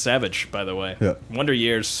by Fred Savage, by the way. Yeah. Wonder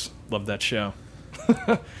Years. Love that show.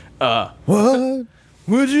 What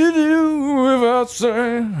Would you do without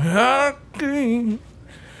saying I can't?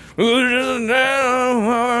 Would you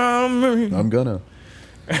down I'm gonna.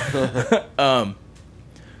 one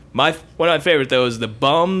of my favorite though is the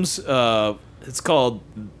Bums. It's called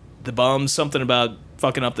the Bums, something about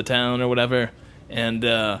fucking up the town or whatever, and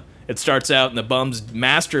it starts out and the Bums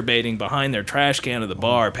masturbating behind their trash can of the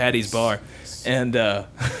bar, Patty's Bar, and they're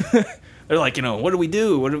like, what do we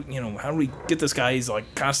do? How do we get this guy? He's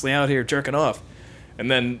like constantly out here jerking off,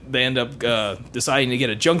 and then they end up deciding to get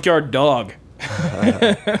a junkyard dog,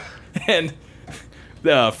 and.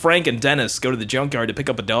 Frank and Dennis go to the junkyard to pick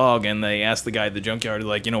up a dog, and they ask the guy at the junkyard,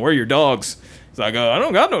 like, where are your dogs? He's like, I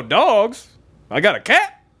don't got no dogs. I got a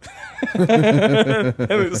cat. And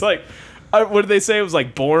it was like, what did they say? It was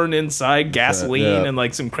like born inside gasoline and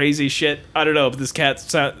like some crazy shit. I don't know, but this cat,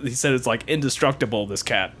 he said it's like indestructible, this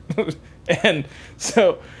cat. And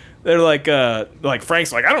so they're like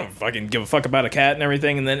Frank's like, I don't fucking give a fuck about a cat and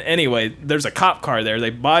everything. And then anyway, there's a cop car there. They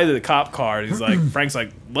buy the cop car. He's like, Frank's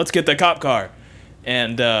like, let's get the cop car.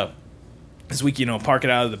 And this week, park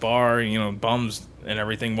it out of the bar, bums and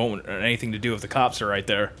everything won't anything to do if the cops are right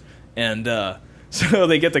there. And so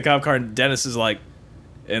they get the cop car, and Dennis is like,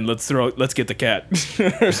 and let's get the cat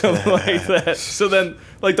or something like that. So then,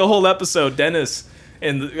 like the whole episode, Dennis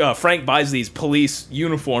and Frank buys these police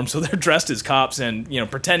uniforms, so they're dressed as cops and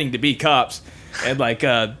pretending to be cops and like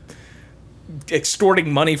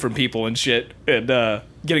extorting money from people and shit and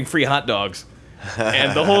getting free hot dogs.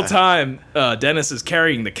 And the whole time, Dennis is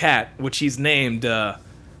carrying the cat, which he's named,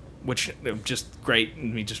 which just great.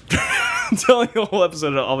 Me just telling the whole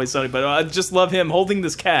episode of Always Sunny, but I just love him holding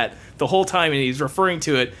this cat the whole time, and he's referring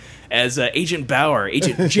to it as Agent Bauer,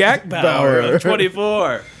 Agent Jack Bauer of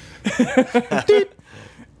 24.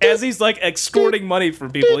 As he's like extorting money from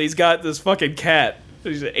people, he's got this fucking cat.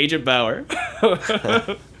 He's Agent Bauer.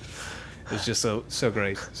 It's just so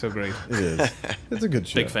great, so great. It is. It's a good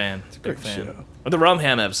show. Big fan. It's a great show. The Rum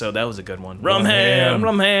Ham episode, that was a good one. Rum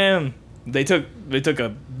ham. They took a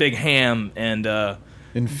big ham and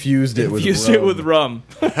Infused it with rum.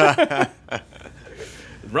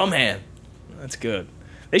 Rum ham. That's good.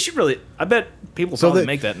 They should really. I bet people probably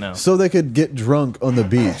make that now. So they could get drunk on the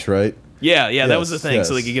beach, right? Yeah, that was the thing.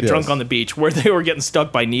 So they could get drunk on the beach where they were getting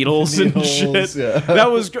stuck by needles and shit. Yeah. That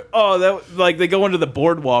was like they go into the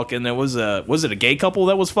boardwalk and there was it a gay couple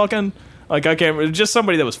that was fucking? Like I can't remember, just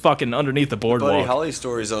somebody that was fucking underneath the boardwalk. Buddy Holly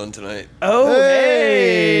story's on tonight. Oh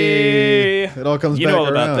hey! It all comes back You know all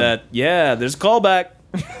around. about that? Yeah, there's a callback.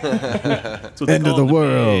 End of the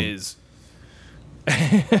world.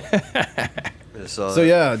 So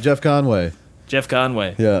yeah, Jeff Conway. Jeff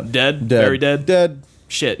Conway. Yeah. Dead. Very dead. Dead.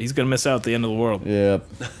 Shit, he's gonna miss out the end of the world. Yep.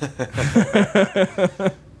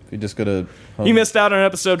 He just gotta. He missed out on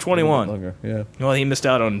episode 21. Longer. Yeah. Well, he missed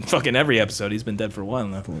out on fucking every episode. He's been dead for a while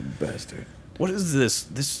now. Poor bastard. What is this?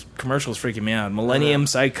 This commercial is freaking me out. Millennium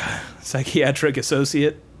Psychiatric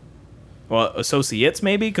Associate. Well, associates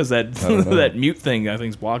maybe, because that that mute thing I think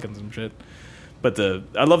is blocking some shit. But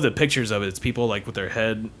I love the pictures of it. It's people like with their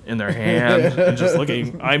head in their hand and just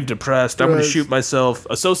looking. I'm depressed. I'm going to shoot myself.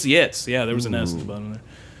 Associates. Yeah, there was an S at the bottom there.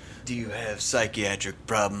 Do you have psychiatric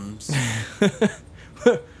problems?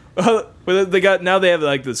 Well, they have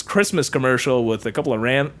like this Christmas commercial with a couple of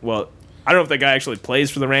Rams. Well, I don't know if that guy actually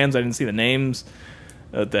plays for the Rams. I didn't see the names.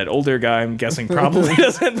 That older guy, I'm guessing, probably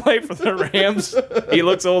doesn't play for the Rams. He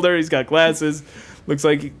looks older. He's got glasses. Looks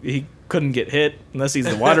like he couldn't get hit unless he's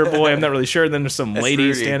the water boy. I'm not really sure. Then there's some lady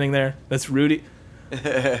Rudy. standing there. That's Rudy.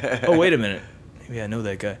 Oh, wait a minute. Maybe I know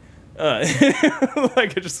that guy.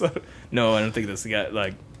 Like I just thought. No, I don't think that's the guy.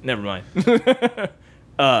 Like, never mind.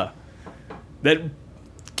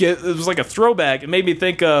 It was like a throwback. It made me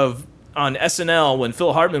think of on SNL when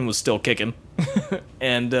Phil Hartman was still kicking,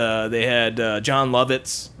 and they had John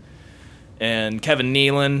Lovitz and Kevin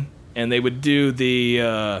Nealon, and they would do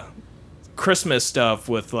the Christmas stuff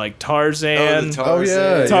with like Tarzan.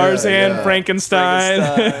 Tarzan, Frankenstein.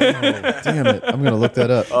 Damn it! I'm gonna look that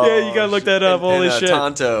up. Yeah, you gotta look that up. Holy shit!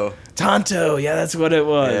 Tonto. Yeah, that's what it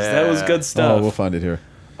was. Yeah. That was good stuff. Oh, we'll find it here.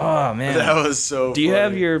 Oh man, That was so Do you funny.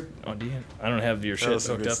 have your? Oh, do you? I don't have your shit was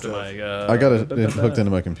some hooked good up to stuff. my. I got it hooked into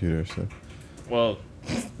my computer. So. Well,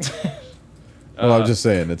 Well, I was just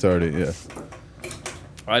saying, it's already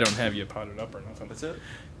I don't have you potted up or nothing. That's it.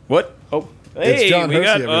 What? Oh, hey, John we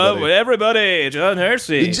Hersey, got everybody. everybody. John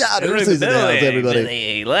Hersey. John Hersey's in the house,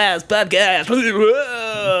 everybody. Last podcast.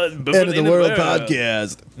 End of the world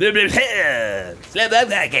podcast. Slap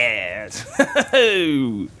podcast.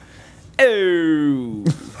 Oh.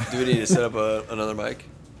 Do we need to set up another mic?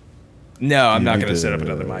 No, I'm not You going to need set to- up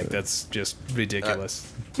another mic. That's just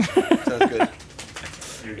ridiculous. Sounds good.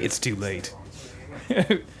 It's too late.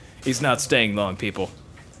 He's not staying long, people.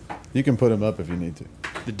 You can put him up if you need to.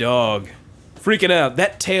 The dog. Freaking out.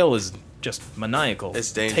 That tail is just maniacal.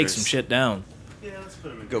 It's dangerous. Take some shit down.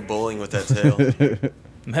 Go bowling with that tail.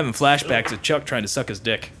 I'm having flashbacks of Chuck trying to suck his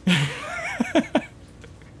dick.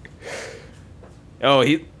 Oh,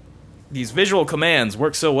 these visual commands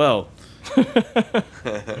work so well.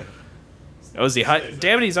 Oh, is he high?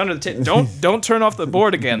 Damn it, he's under the table. Don't turn off the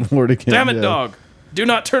board again. Board again, Damn it, yeah. dog. Do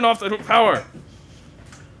not turn off the power.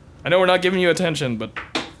 I know we're not giving you attention, but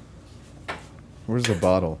Where's the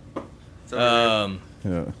bottle? It's over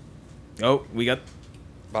here. Yeah. oh, we're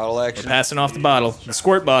Bottle action. passing off the bottle, the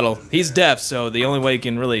squirt bottle. He's deaf, so the only way you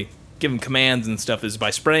can really give him commands and stuff is by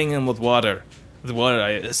spraying him with water. The water I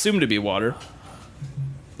assume to be water.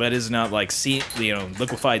 But is not like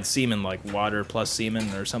liquefied semen, like water plus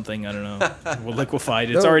semen or something. I don't know. Well, liquefied.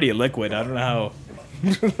 It's already a liquid. I don't know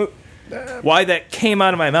how. Why that came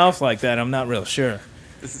out of my mouth like that, I'm not real sure.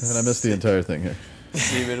 And I missed the entire thing here.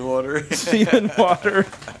 Semen water. Semen water.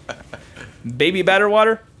 Baby batter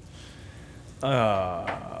water.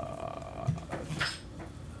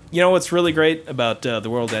 You know what's really great about the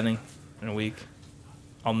world ending in a week?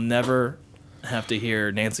 I'll never have to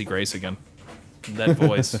hear Nancy Grace again. That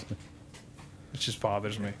voice. It just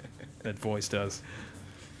bothers me. That voice does.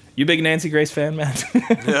 You big Nancy Grace fan, Matt?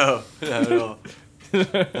 No, not at all. I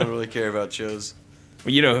don't really care about shows.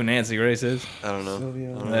 Well, you know who Nancy Grace is. I don't know. I don't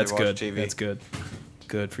really That's watch good. TV. That's good.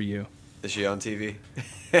 Good for you. Is she on TV?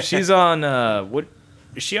 She's on what?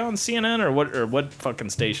 Is she on CNN or what? Or what fucking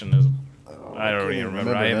station is it? I don't even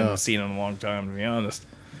remember. I haven't now. seen it in a long time, to be honest.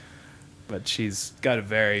 But she's got a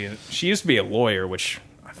very. She used to be a lawyer, which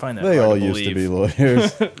I find that They hard all to used to believe. be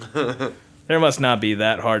lawyers. There must not be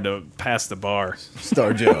that hard to pass the bar.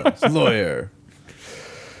 Star Jones, lawyer.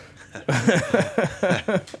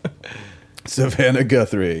 Savannah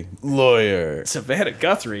Guthrie, lawyer. Savannah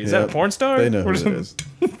Guthrie, is that Yep. a porn star? They know who it is.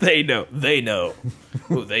 They know. They know.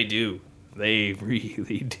 Oh, they do. They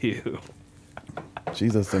really do.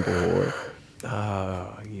 She's a simple whore.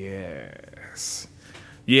 Oh, yes.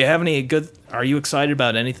 You have any good... Are you excited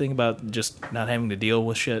about anything about just not having to deal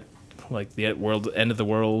with shit? Like the end of the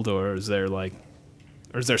world? Or is there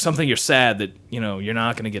something you're sad that, you're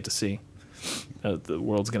not going to get to see? The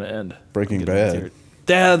world's going to end. Breaking Bad.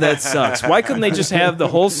 That sucks. Why couldn't they just have the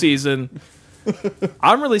whole season?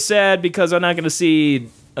 I'm really sad because I'm not going to see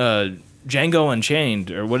Django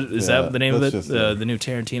Unchained, or what is Yeah, that the name of it? that's just The new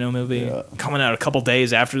Tarantino movie Yeah. coming out a couple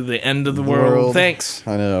days after the end of the world. Thanks.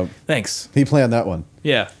 I know. Thanks. He planned that one.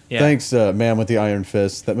 Yeah. Thanks, Man with the Iron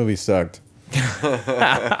Fist. That movie sucked.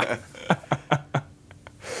 Oh,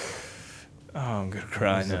 I'm gonna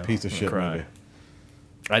cry It's now. a piece of I'm shit gonna cry. movie.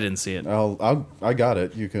 I didn't see it. I got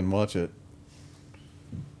it. You can watch it.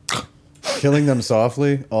 Killing Them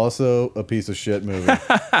Softly, also a piece of shit movie.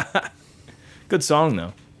 Good song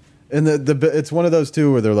though. And it's one of those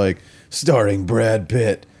two where they're like starring Brad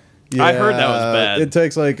Pitt. I heard that was bad. It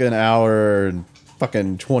takes like an hour and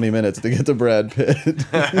fucking 20 minutes to get to Brad Pitt.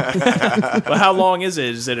 But how long is it?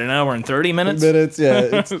 Is it an hour and 30 minutes? Minutes, yeah.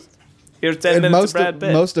 It's, Here's 10 and minutes of Brad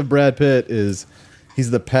Pitt. most of Brad Pitt is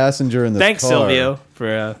he's the passenger in this Thanks, car. Silvio,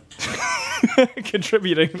 for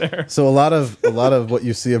contributing there. So a lot of what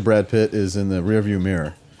you see of Brad Pitt is in the rearview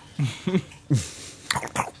mirror.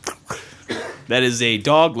 That is a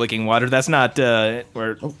dog licking water. That's not.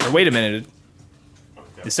 Or wait a minute.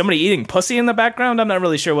 Is somebody eating pussy in the background? I'm not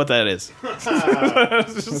really sure what that is.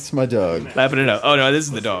 That's my dog Lapping it up. Oh no, this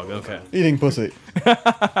is the dog. Okay. eating pussy.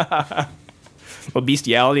 Well,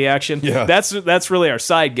 bestiality action. Yeah. That's really our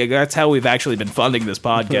side gig. That's how we've actually been funding this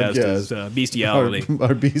podcast. Yes. Is bestiality.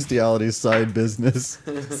 Our bestiality side business.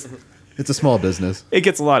 It's a small business. It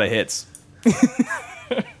gets a lot of hits.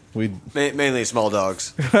 We Mainly small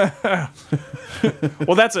dogs.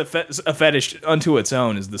 Well, that's a fetish unto its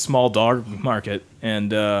own, is the small dog market, and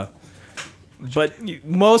but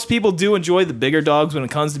most people do enjoy the bigger dogs when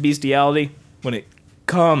it comes to bestiality. When it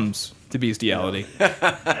comes to bestiality,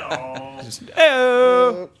 just,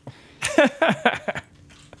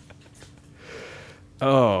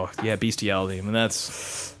 oh yeah, bestiality. I mean,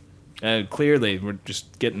 that's clearly we're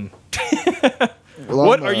just getting. well,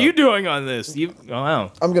 What I'm, are you doing on this?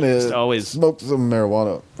 Wow, I'm gonna Just always- smoke some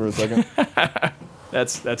marijuana for a second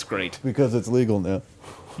that's great. because it's legal now.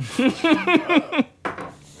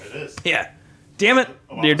 Yeah, damn it,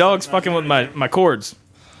 your dog's fucking with my cords.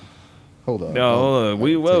 Hold on. No,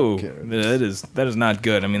 whoa. take care of this. That is not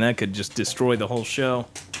good. I mean, that could just destroy the whole show.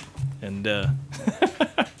 And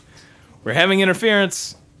we're having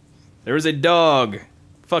interference. There is a dog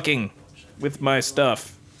fucking with my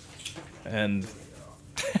stuff. And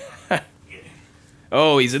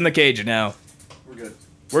oh, he's in the cage now.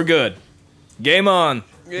 We're good. Game on.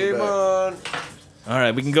 Game on. All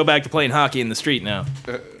right, we can go back to playing hockey in the street now.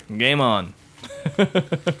 Game on.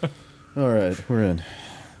 All right, we're in.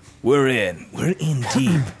 We're in. We're in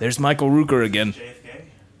deep. There's Michael Rooker again.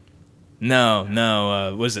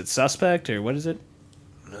 No. Was it Suspect or what is it?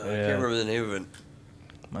 No, I can't remember the name of it.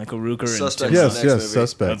 Michael Rooker and Suspect. Tim. That's the next movie.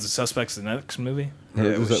 Suspect. Was it Suspect's the next movie? Yeah,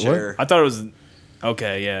 it Was was that what? Cher. I thought it was.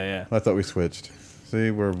 Okay, yeah. I thought we switched.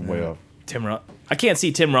 See, we're way off. Tim Roth. I can't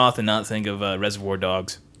see Tim Roth and not think of Reservoir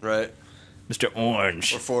Dogs. Right. Mr.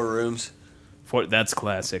 Orange. Or Four Rooms. That's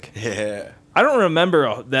classic. Yeah. I don't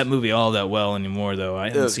remember that movie all that well anymore, though. I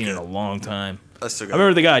haven't was seen it in good. a long time. That's still I good.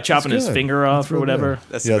 remember the guy chopping his good. finger off That's or real whatever. good.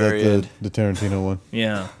 That's Yeah, the very end. the Tarantino one.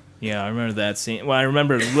 Yeah, I remember that scene. Well, I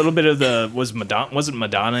remember a little bit of wasn't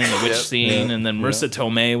Madonna in the witch Yep. scene, Yeah. and then Marissa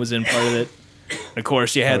Tomei was in part of it. And of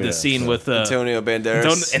course, you had Oh, the yeah, scene so- with Antonio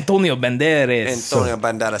Banderas. Antonio Banderas, Antonio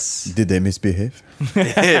Banderas. Did they misbehave?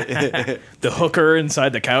 the hooker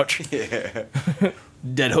inside the couch. Yeah.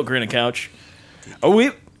 Dead hooker in a couch.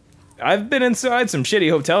 I've been inside some shitty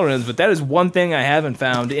hotel rooms, but that is one thing I haven't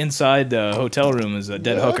found inside the hotel room is a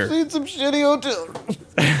dead hooker. I've seen some shitty hotel.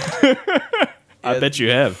 I bet you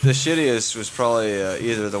have. The shittiest was probably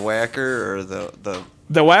either the Whacker or the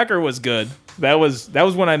The Whacker was good. That was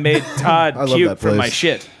when I made Todd I love puke that from my place.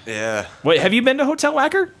 shit. yeah. Wait, have you been to Hotel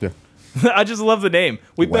Whacker? Yeah. I just love the name.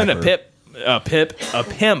 We've been to Whacker. a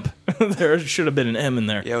pimp. There should have been an M in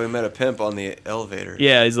there. Yeah, we met a pimp on the elevator.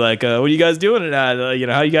 Yeah, he's like, "What are you guys doing tonight?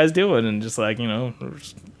 How you guys doing?" And just like, I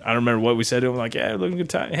don't remember what we said to him. Like, yeah, looking good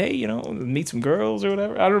time. Hey, meet some girls or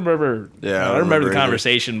whatever. I don't remember. Yeah, I I don't don't remember the remember either.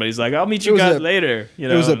 conversation. But he's like, "I'll meet It you was guys a- later." It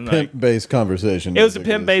was a and, like, pimp-based conversation. It was a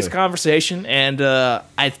basically, pimp-based so. conversation, and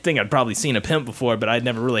I think I'd probably seen a pimp before, but I'd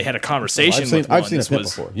never really had a conversation with one. I've seen a This pimp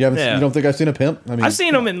was- before. You haven't? Yeah. You don't think I've seen a pimp? I mean, I've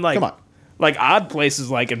seen him in come on. like odd places,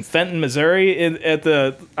 like in Fenton, Missouri. At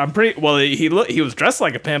the, I'm pretty well. He was dressed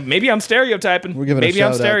like a pimp. Maybe I'm stereotyping. We're giving Maybe a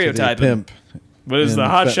I'm shout out to the stereotyping. pimp. But it's in the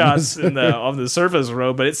hot Fenton, shots Missouri. on the surface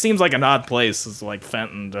road. But it seems like an odd place. It's like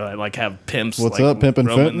Fenton to like have pimps. What's like, up, pimpin'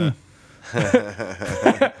 roaming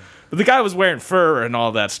Fenton? But the guy was wearing fur and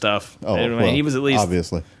all that stuff. Oh, I mean, well, he was at least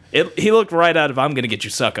obviously. He looked right out of "I'm gonna get you,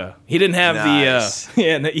 sucker." He didn't have Nice.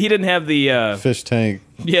 the he didn't have the Fish tank,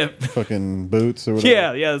 yeah fucking boots or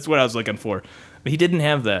whatever. yeah that's what I was looking for. But he didn't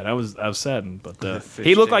have that. I was saddened, but Fish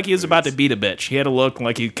he looked tank like he was about to boots. beat a bitch. He had a look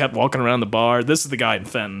like he kept walking around the bar. This is the guy in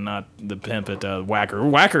Fenton, not the pimp at Whacker.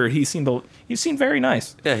 Whacker, he seemed very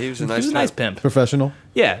nice. Yeah, he was a He nice was a nice pimp. pimp. Professional.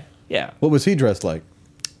 Yeah. What was he dressed like?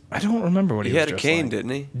 I don't remember what he He was had a dressed cane, like.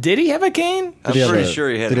 didn't he? Did he have a cane? I'm Did he have pretty a- sure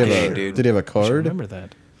he had did a he have cane, dude. Did he have a I card? remember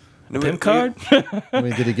that. No, Pimp card? I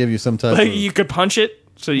mean, did he give you some type Like of? you could punch it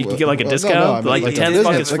so you could get like a Well, no, discount, no, I mean, like like the a 10th business-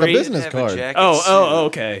 buckets like a free. business card. Oh,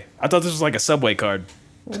 okay. I thought this was like a Subway card.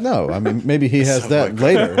 No, I mean maybe he has that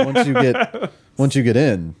later once you get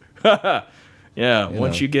in. Yeah,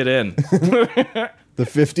 once know. you get in. The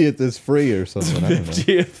 50th is free or something. I don't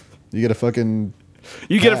know. you You get a fucking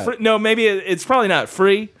get a hat. free, no, maybe it's probably not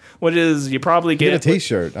free. What it is, you probably you get a get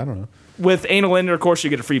T-shirt. I don't know. with anal intercourse,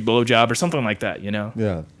 you get a free blowjob or something like that, you know?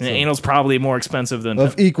 Yeah. And so- anal's probably more expensive than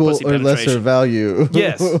of equal pussy or lesser penetration. value.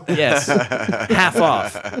 Yes. Half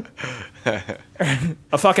off.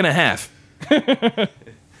 A fucking a half.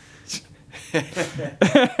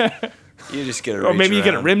 You just get a Or maybe you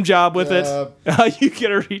get a around. rim job with it. You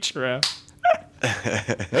get a reach around.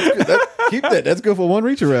 Keep that. Let's go for one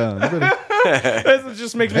reach around. That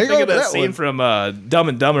just makes me Hang think on of to that that scene one. from Dumb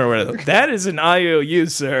and Dumber where that is an IOU,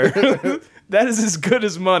 sir. That is as good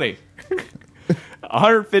as money.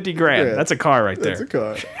 150 grand. Yeah. That's a car right That's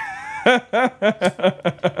there. a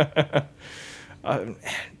car.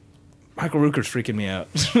 Michael Rooker's freaking me out.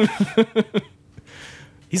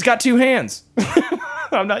 He's got two hands.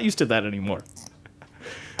 I'm not used to that anymore.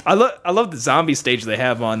 I love the zombie stage they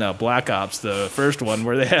have on Black Ops, the first one,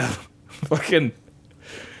 where they have Danny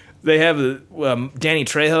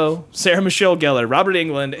Trejo, Sarah Michelle Gellar, Robert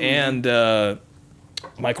Englund, and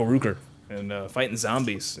Michael Rooker, and fighting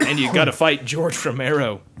zombies. And you got to fight George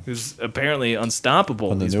Romero, who's apparently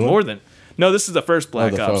unstoppable. On the He's new more one? than no. This is the first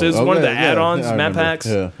Black the Ops. phone. It was one of the yeah, add-ons, I map remember. packs.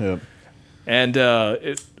 Yeah. And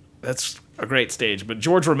that's a great stage. But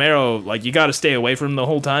George Romero, like, you got to stay away from him the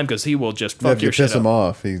whole time because he will just fuck If you your shit piss him up.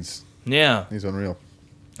 off, he's Yeah, unreal.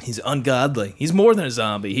 he's ungodly. He's more than a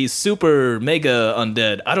zombie. He's super mega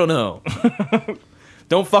undead. I don't know.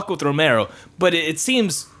 Don't fuck with Romero. But it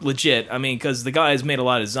seems legit. I mean, because the guy's made a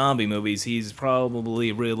lot of zombie movies. He's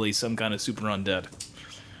probably really some kind of super undead.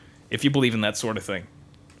 If you believe in that sort of thing.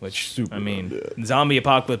 Which, I mean, zombie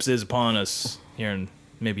apocalypse is upon us here in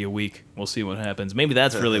maybe a week. We'll see what happens. Maybe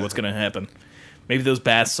that's really what's going to happen. Maybe those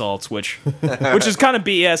bath salts, which is kind of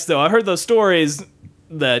BS, though. I heard those stories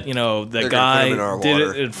that, the guy did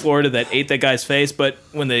it in Florida that ate that guy's face, but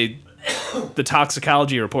when the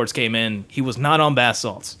toxicology reports came in, he was not on bath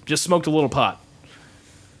salts. Just smoked a little pot.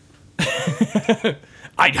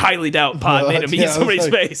 I highly doubt pot made him eat somebody's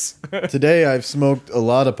face. Today I've smoked a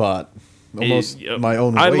lot of pot. Almost my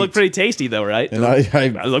own weight. I look pretty tasty, though, right? And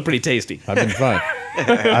I look pretty tasty. I've been fine.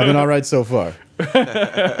 I've been all right so far.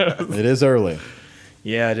 It is early.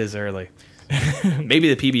 Yeah, it is early.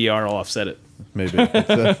 Maybe the PBR will offset it. Maybe.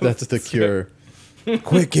 That's the cure.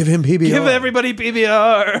 Quick, give him PBR. Give everybody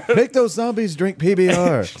PBR. Make those zombies drink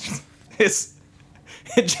PBR.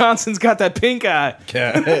 Johnson's got that pink eye.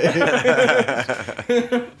 Get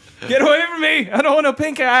away from me. I don't want no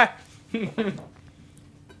pink eye.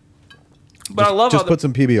 But I love just put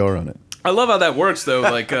some PBR on it. I love how that works, though.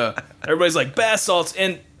 Like everybody's like bath salts,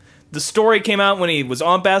 and the story came out when he was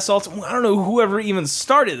on bath salts. I don't know whoever even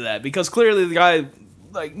started that, because clearly the guy,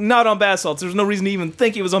 like, not on bath salts. There's no reason to even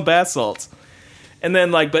think he was on bath salts. And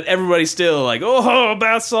then, like, but everybody's still like, oh,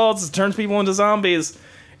 bath salts, it turns people into zombies.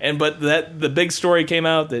 But the big story came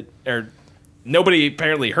out that nobody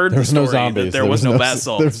apparently heard the story. No zombies. That there was no bath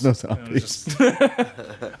salts. There was no zombies.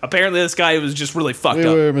 Apparently, this guy was just really fucked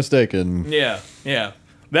up. We were mistaken. Yeah.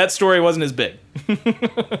 That story wasn't as big.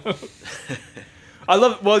 I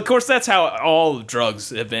love it. Well, of course, that's how all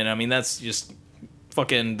drugs have been. I mean, that's just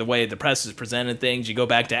fucking the way the press has presented things. You go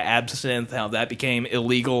back to absinthe, how that became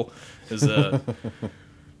illegal. Is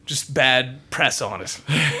just bad press on it.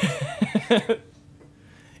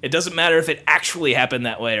 It doesn't matter if it actually happened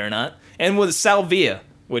that way or not. And with salvia,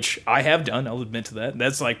 which I have done, I'll admit to that.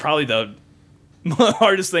 That's like probably the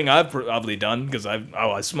hardest thing I've probably done, because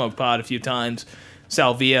I smoked pot a few times.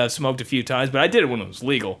 Salvia I've smoked a few times, but I did it when it was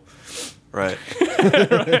legal. Right.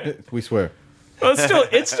 Right. We swear. Well,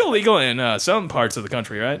 it's still legal in some parts of the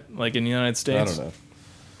country, right? Like in the United States. I don't know.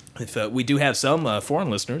 If we do have some foreign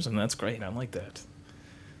listeners, and that's great. I like that.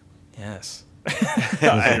 Yes.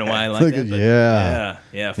 I don't know why I like that. But yeah,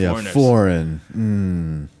 foreigners. Yeah,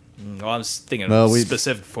 foreign. Well, I was thinking of a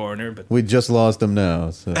specific foreigner, but we just lost them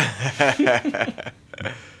now. So.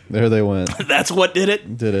 There they went. That's what did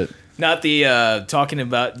it. Did it? Not the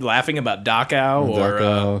laughing about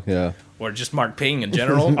Dachau or just Mark Ping in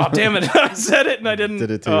general. Oh, damn it! I said it and I didn't.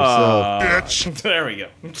 Did it to yourself. There we go.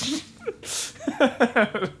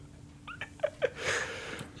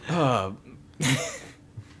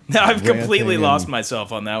 Now I've completely lost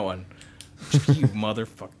myself on that one. You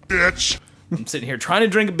motherfucker. Bitch. I'm sitting here trying to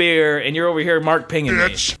drink a beer, and you're over here Mark Pinging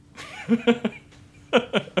me.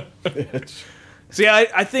 Bitch. See,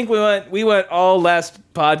 I think we went all last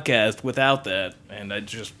podcast without that, and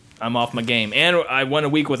I'm off my game. And I went a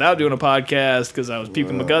week without doing a podcast because I was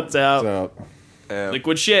puking my guts out.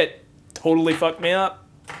 Liquid shit. Totally fucked me up.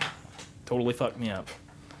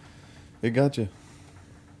 It got you.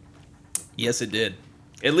 Yes, it did.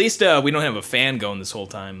 At least we don't have a fan going this whole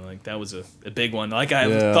time. Like, that was a big one. Like,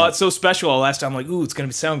 I thought so special last time. Like, ooh, it's going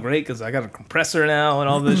to sound great because I got a compressor now and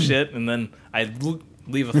all this shit. And then I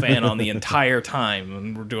leave a fan on the entire time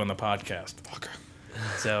when we're doing the podcast. Fucker.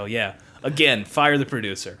 So, yeah. Again, fire the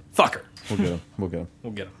producer. Fucker. We'll get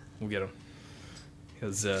him.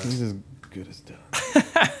 Because he's as good as done.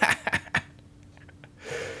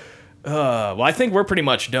 Well, I think we're pretty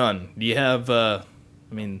much done. Do you have,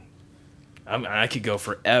 I could go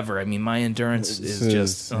forever. I mean, my endurance is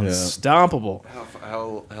just unstoppable.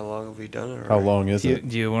 How long have we done it already? How long is it?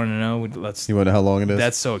 Do you want to know? You want to know how long it is?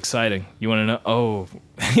 That's so exciting. You want to know? Oh,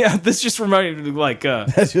 yeah. This just reminded me, like.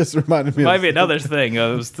 That just reminded me. Might be another thing I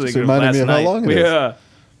was thinking of last night. How long it is.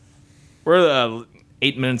 We're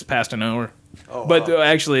 8 minutes past an hour. Oh, but wow.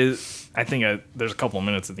 Actually, I think there's a couple of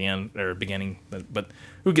minutes at the end or beginning. But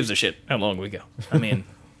who gives a shit how long we go? I mean.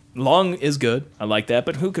 Long is good. I like that.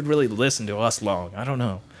 But who could really listen to us long? I don't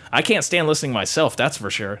know. I can't stand listening myself, that's for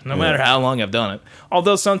sure. No matter how long I've done it.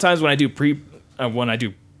 Although sometimes when I do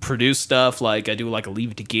produce stuff, like I do like a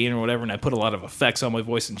Leave It to Gain or whatever, and I put a lot of effects on my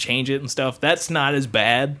voice and change it and stuff, that's not as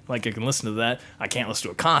bad. Like, I can listen to that. I can't listen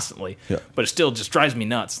to it constantly. Yeah. But it still just drives me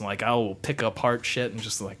nuts. Like, I will pick up heart shit and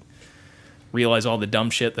just like realize all the dumb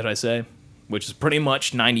shit that I say, which is pretty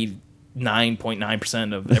much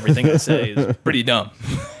 99.9% of everything I say is pretty dumb.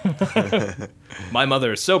 My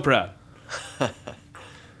mother is so proud. That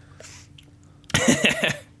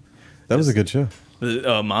was a good show.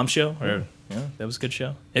 The Mom Show? That was a good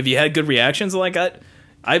show. Have you had good reactions like that?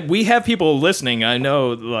 we have people listening. I know,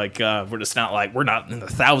 like, we're just not like, we're not in the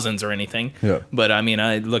thousands or anything. Yeah. But I mean,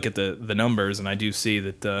 I look at the numbers and I do see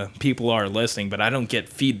that people are listening, but I don't get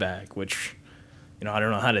feedback, which, you know, I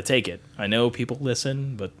don't know how to take it. I know people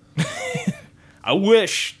listen, but I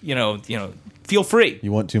wish, you know, feel free.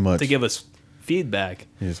 You want too much to give us feedback.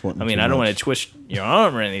 You just want I mean, too I don't much. want to twist your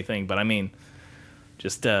arm or anything, but I mean,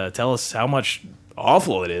 just tell us how much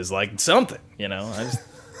awful it is, like something, you know.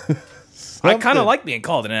 I kind of like being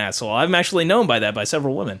called an asshole. I'm actually known by that by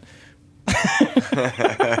several women. I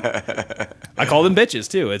call them bitches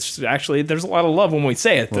too. It's actually, there's a lot of love when we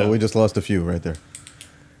say it, though. Well, we just lost a few right there.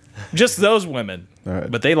 Just those women, All right.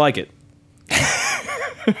 but they like it.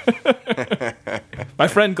 My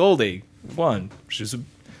friend Goldie, one,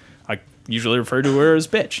 I usually refer to her as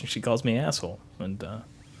bitch. She calls me asshole, and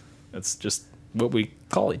that's just what we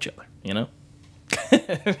call each other, you know.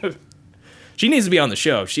 She needs to be on the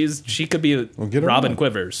show. She could be get her Robin on.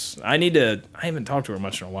 Quivers. I haven't talked to her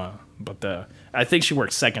much in a while, but I think she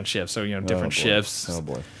works second shift, so you know, different boy. shifts. Oh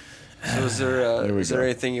boy. So is there There we is there go.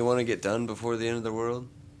 anything you want to get done before the end of the world?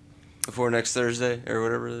 Before next Thursday or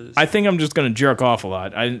whatever it is? I think I'm just gonna jerk off a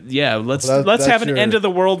lot. Let's Well, let's that's have an your- end of the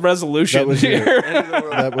world resolution That was your- here. End of the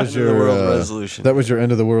world, That was end of the your world resolution. That was your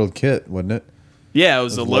end of the world kit, wasn't it? Yeah, it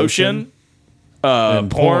was a lotion, And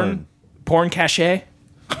porn cachet.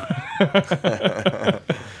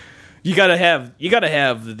 You gotta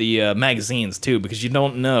have the magazines too, because you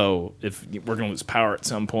don't know if we're gonna lose power at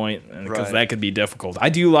some point, because Right. that could be difficult. I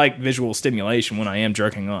do like visual stimulation when I am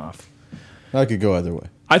jerking off. I could go either way.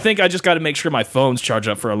 I think I just got to make sure my phone's charged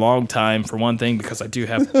up for a long time, for one thing, because I do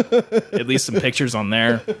have at least some pictures on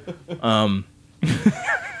there.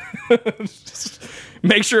 Just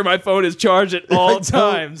make sure my phone is charged at all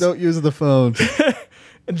times. Don't use the phone.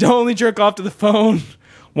 Don't only jerk off to the phone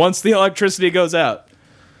once the electricity goes out.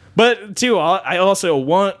 But, too, I also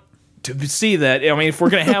want to see that. I mean, if we're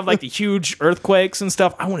going to have, like, the huge earthquakes and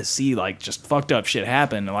stuff, I want to see, like, just fucked up shit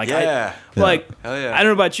happen. Like, Yeah. Like, Hell yeah. I don't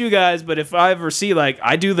know about you guys, but if I ever see, like,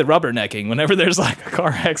 I do the rubbernecking whenever there's, like, a car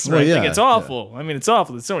accident. Well, I think yeah, it's awful. I mean, it's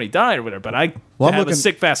awful that somebody died or whatever, but I I'm have a looking-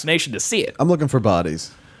 sick fascination to see it. I'm looking for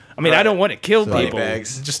bodies. I mean, I Right. don't want to kill Body people.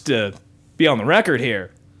 bags. Just to be on the record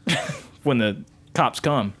here when the cops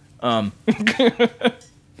come. And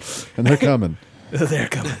they're coming. They're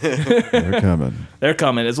coming. They're coming. They're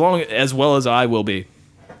coming as well as I will be,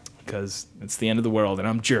 because it's the end of the world and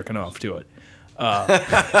I'm jerking off to it.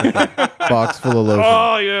 Box full of lotion.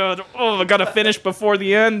 Oh yeah! Oh, I gotta finish before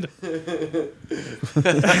the end.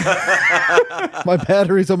 My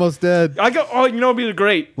battery's almost dead. I go. Oh, you know, it'd be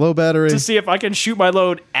great Low battery. to see if I can shoot my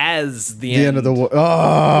load as the the end of the world. Oh,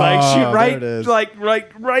 like shoot there right, it is. like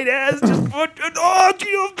right as just. Fuck,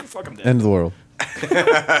 I'm dead. End of the world.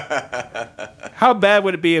 How bad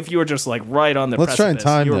would it be if you were just like right on the Let's try and precipice?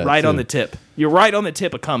 time You were that, right on too. the tip. You're right on the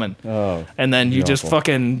tip of coming. Oh, And then you be just awful.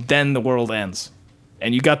 fucking, then the world ends.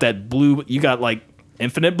 And you got that blue, you got like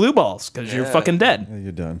infinite blue balls because you're Yeah. fucking dead. Yeah,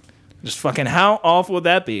 you're done. Just fucking, how awful would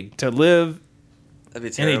that be to live That'd be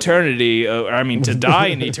in terrible. eternity? I mean, to die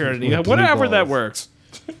in eternity. Whatever that balls. works.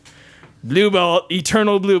 Blue ball,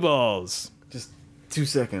 eternal blue balls. Just 2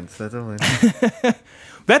 seconds. That's only.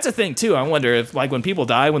 That's a thing too. I wonder if, like, when people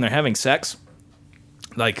die when they're having sex,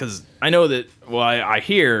 like, because I know that. Well, I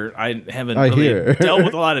hear. I haven't I really hear. dealt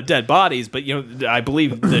with a lot of dead bodies, but you know, I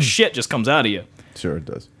believe the shit just comes out of you. Sure, it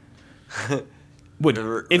does. Would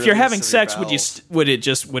The if you're release having of your sex, would you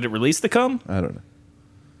bowels. would it release the cum? I don't know.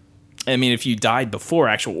 I mean, if you died before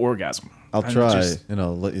actual orgasm, I'll I'm try, just- and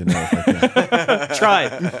I'll let you know if I can. Try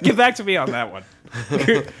it. Get back to me on that one.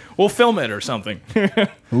 We'll film it or something. Ooh.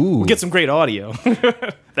 We'll get some great audio.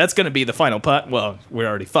 That's going to be the final putt. Well, we're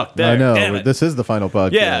already fucked there. I know. Damn it. This is the final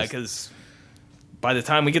podcast. Yeah, because by the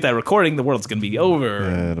time we get that recording, the world's going to be over.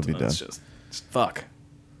 Yeah, it'll be It's done. just fuck.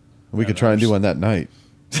 we could try and do one that night.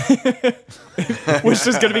 Which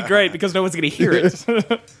is going to be great because no one's going to hear it.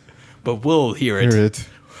 But we'll hear it. Hear it.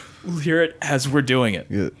 We'll hear it as we're doing it.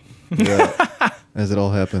 Yeah. As it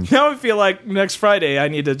all happens. Now I feel like next Friday I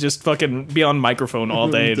need to just fucking be on microphone all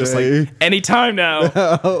day. Just like, anytime now.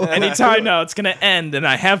 Anytime now it's going to end and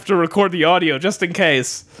I have to record the audio just in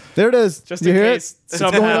case. There it is. Just you in hear case it? It's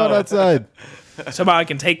going on somehow- outside. Somehow I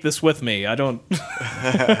can take this with me. I don't.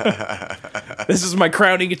 This is my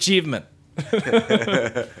crowning achievement.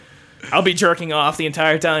 I'll be jerking off the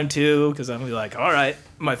entire time too, because I'll be like, all right,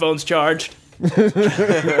 my phone's charged.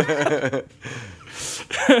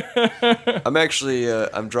 I'm actually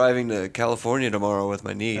I'm driving to California tomorrow with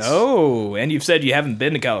my niece. Oh, and you've said you haven't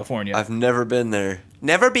been to California. I've never been there.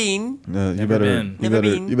 Never been. You Never better, been. you Never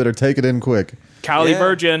better, been. you better take it in quick. Cali Yeah.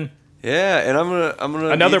 Virgin. Yeah, and I'm gonna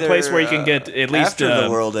Another be there, place where you can get at least after the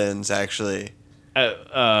world ends. Actually,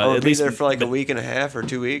 at be least there for like a week and a half or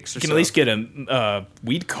 2 weeks. Or You can so. at least get a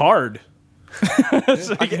weed card.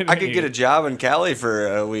 I could get a job in Cali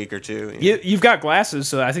for a week or two. You've got glasses,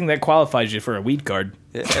 so I think that qualifies you for a weed card.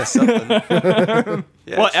 Yeah, something.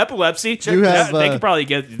 Yeah. Well, epilepsy. You have, they could probably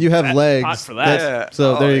get. You have hot legs. for that. Yeah.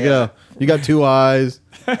 So there you go. You got 2 eyes,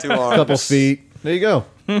 2 arms, a couple feet. There you go.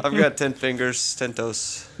 I've got 10 fingers, 10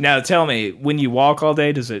 toes. Now tell me, when you walk all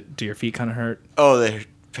day, do your feet kind of hurt? Oh, they're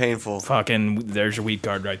painful. Fucking, there's your weed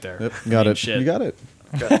card right there. Yep, got it. Shit. You got it.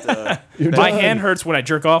 Got, You're My done. hand hurts when I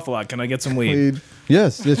jerk off a lot. Can I get some weed? Weed.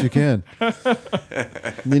 Yes, you can.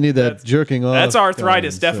 You need that jerking off. That's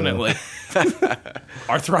arthritis, kind, so. definitely.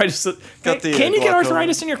 Arthritis. Got the, Can you get glaucoma.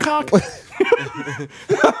 arthritis in your cock? What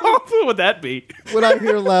would that be? When I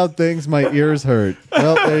hear loud things, my ears hurt.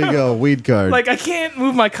 Well, there you go. Weed card. Like, I can't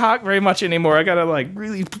move my cock very much anymore. I gotta, like,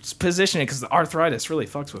 really position it because the arthritis really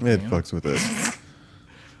fucks with me. It you know? fucks with it.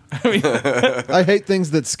 I mean, I hate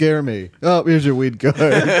things that scare me. Oh, here's your weed card.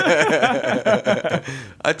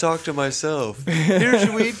 I talk to myself. Here's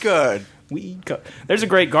your weed card. weed card. There's a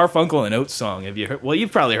great Garfunkel and Oates song. Have you heard? Well,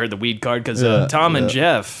 you've probably heard the weed card because Yeah, Tom and yeah.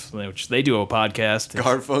 Jeff, which they do a podcast.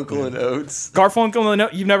 Garfunkel and Oates. Garfunkel and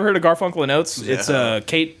Oates. You've never heard of Garfunkel and Oates? It's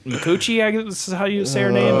Kate McCucci, I guess is how you say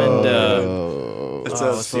her name. And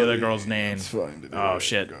what's the other girl's name? Oh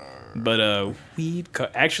shit. But weed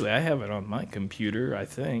card. Actually, I have it on my computer, I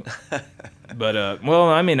think. But well,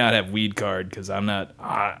 I may not have weed card because I'm not.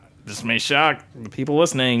 This may shock the people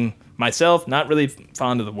listening. Myself, not really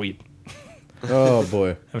fond of the weed. Oh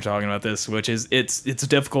boy. I'm talking about this, which is it's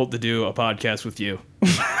difficult to do a podcast with you.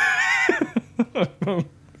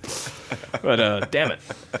 But damn it.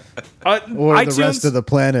 Or iTunes, the rest of the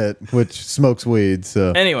planet, which smokes weed.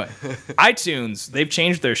 So. Anyway, iTunes, they've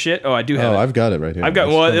changed their shit. Oh, I do have Oh, it. I've got it right here. I've got.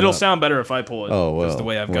 It's Well, coming it'll up. sound better if I pull it. Oh well. That's the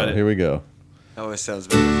way I've got it. Here we go. Always sounds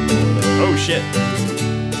better. Oh shit.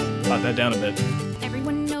 Pop that down a bit.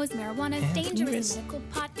 Everyone knows marijuana is dangerous. Nickel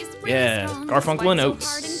pot is really Yeah, strong. Garfunkel and That's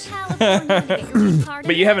why it's so Oates. hard in California to get your weed card.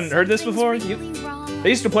 But you haven't heard this Things before? really wrong. They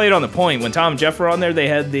used to play it on The Point. When Tom and Jeff were on there, they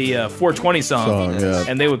had the 420 song. Yeah.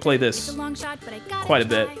 And they would play It's this. a long shot, but I gotta quite a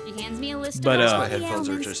bit. try. He hands me a list But, of all My the headphones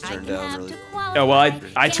are ailments just I turned can down have really. to qualify. Oh, well, I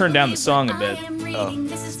Can't turned down the believe song a what bit. I am reading.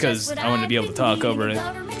 This is 'Cause just what I wanted to be able to talk over it.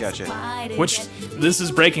 Gotcha. Which, this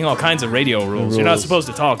is breaking all kinds of radio rules. You're not Rules. supposed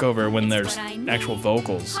to talk over when there's actual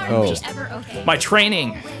vocals. I'm Oh. just, my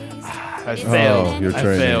training. I failed. Oh, your I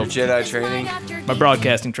training. failed. Jedi training. My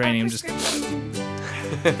broadcasting training. I'm just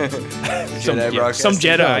Jedi some Jedi.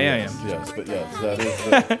 broadcasting. I am. Yes, but yes, that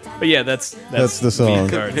is. But yeah, That's the song.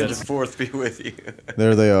 weed card. May the That's- fourth be with you.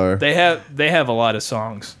 There they are. They have a lot of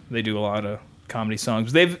songs. They do a lot of comedy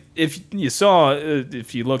songs. If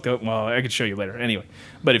you looked up, well, I could show you later. Anyway,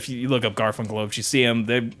 but if you look up Garfunkel Oates, you see them.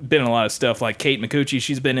 They've been in a lot of stuff. Like Kate McCucci,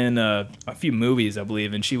 she's been in a few movies, I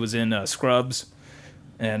believe, and she was in Scrubs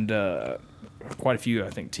and quite a few,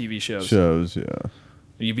 I think, TV shows. Shows, yeah.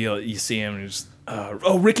 You see him, and just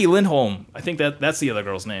Ricky Lindholm. I think that's the other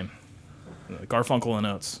girl's name. Garfunkel and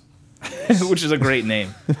Oates, which is a great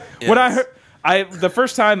name. When I heard, the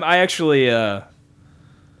first time I actually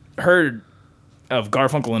heard of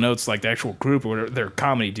Garfunkel and Oates, like the actual group or their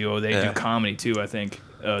comedy duo, they do comedy too, I think,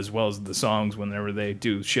 as well as the songs whenever they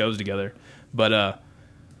do shows together. But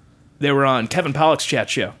they were on Kevin Pollak's chat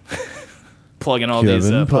show, plugging all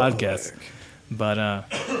these Kevin podcasts. But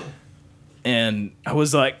and I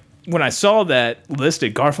was like, when I saw that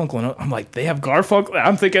listed Garfunkel and Oates, I'm like, they have Garfunkel.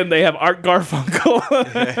 I'm thinking they have Art Garfunkel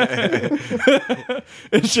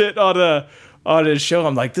and shit on his show.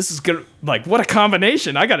 I'm like, this is good. Like, what a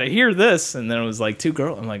combination. I got to hear this. And then it was like 2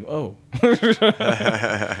 girls. I'm like, oh.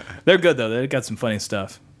 They're good, though. They got some funny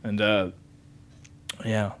stuff. And,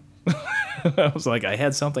 yeah. I was like, I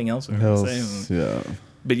had something else I was gonna say. Yeah.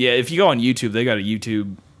 But, yeah, if you go on YouTube, they got a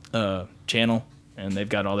YouTube channel. And they've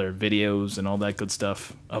got all their videos and all that good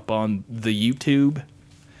stuff up on the YouTube,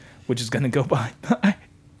 which is going to go by.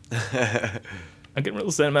 I'm getting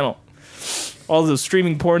real sentimental. All those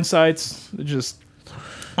streaming porn sites, just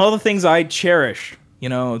all the things I cherish. You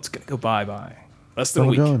know, it's gonna go bye. Less than a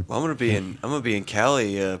week. Going. Well, I'm gonna be in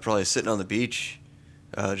Cali, probably sitting on the beach,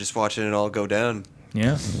 just watching it all go down.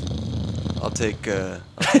 Yeah. I'll take a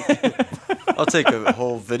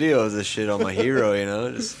whole video of this shit on my Hero. You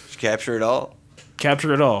know, just capture it all.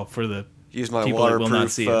 Capture it all for the Use my people that will not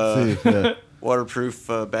waterproof see it. See, yeah. waterproof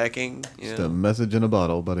backing. You Just a know, message in a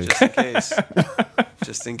bottle, buddy. just in case.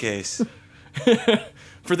 Just in case.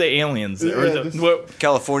 For the aliens. Yeah, or the, just- what,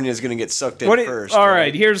 California's gonna get sucked in what, first. all right?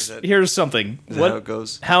 right, here's Is that something. how it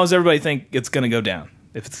goes? How does everybody think it's gonna go down?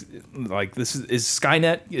 If it's like this is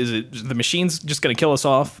Skynet, is it the machines just going to kill us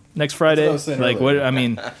off next Friday? I was saying Like earlier. what? I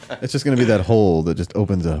mean, It's just going to be that hole that just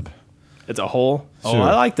opens up. it's a hole. Oh, Sure.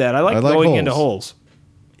 I like that. I like I like going holes. into holes.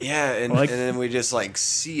 Yeah, and Like- and then we just like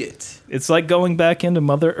see it. It's like going back into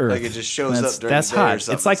Mother Earth. Like, it just shows that's, up during That's the day or hot.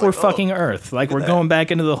 something. It's like It's we're like, oh, fucking Earth. Like we're going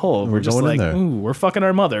back into the hole. We're just going in like, there. ooh, we're fucking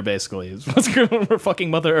our mother, basically. It's what's going on. We're fucking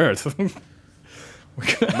Mother Earth.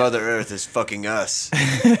 Mother Earth is fucking us.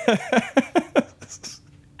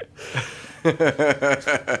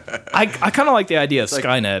 I kind of like the idea of like-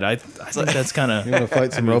 Skynet. I think that's kind of You want to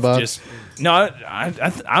fight some robots? just no.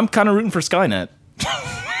 I'm kind of rooting for Skynet.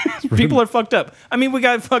 People are fucked up. I mean, we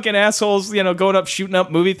got fucking assholes, going up, shooting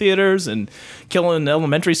up movie theaters and killing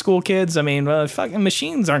elementary school kids. I mean, fucking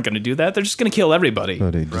machines aren't going to do that. They're just going to kill everybody.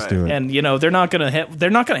 Buddy, just Right. do it. And they're not going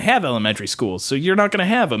to have elementary schools. So you're not going to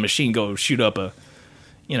have a machine go shoot up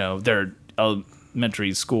their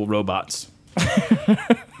elementary school robots.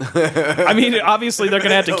 I mean, obviously they're going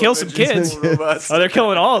to have to kill some kids. Oh, they're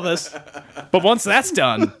killing all of us. But once that's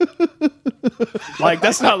done, like,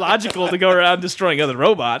 that's not logical to go around destroying other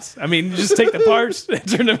robots. I mean, you just take the parts and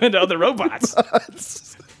turn them into other robots.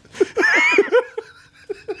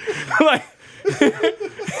 Like,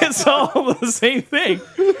 it's all the same thing.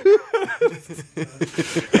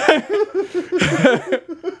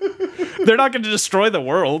 They're not going to destroy the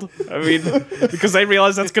world. I mean, because they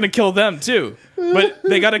realize that's going to kill them too. But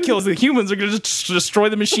they got to kill the humans. They're going to destroy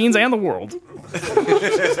the machines and the world.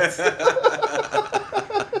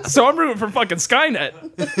 So I'm rooting for fucking Skynet.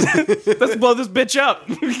 Let's blow this bitch up.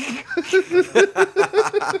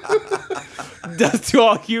 Death to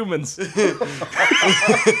all humans.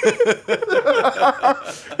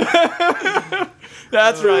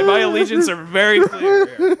 That's right. My allegiance are very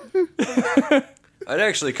clear. I'd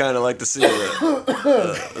actually kind of like to see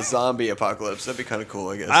a zombie apocalypse. That'd be kind of cool,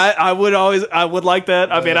 I guess. I would like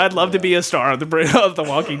that. I mean, I'd love to be a star of the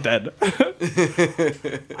Walking Dead.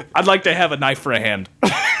 I'd like to have a knife for a hand.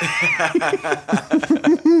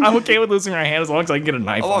 I'm okay with losing my hand as long as I can get a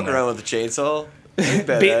knife. I'll walk around with a chainsaw.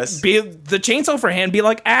 Badass. Be the chainsaw for a hand. Be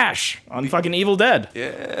like Ash on fucking Evil Dead.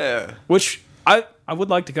 Yeah. Which I would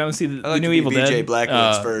like to kind of see the like new to be Evil BJ Dead.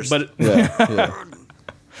 Blackwoods first. But Yeah.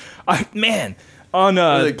 man, on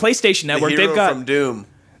The- PlayStation Network, the hero from Doom.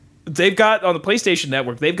 they've got on the PlayStation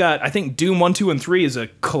Network. They've got, I think, Doom 1, 2, and 3 is a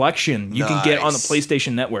collection you can get on the Nice.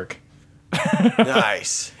 PlayStation Network.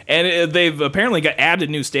 Nice. And they've apparently added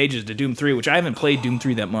new stages to Doom 3, which I haven't played Doom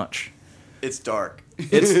 3 that much. It's dark.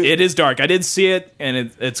 It is dark. I did see it,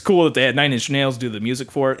 and it's cool that they had Nine Inch Nails do the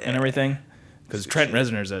music for it and everything. Because Trent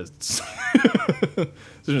Reznor's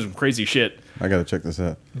there's some crazy shit. I got to check this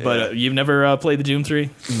out. But you've never played the Doom 3?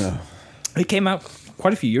 No. It came out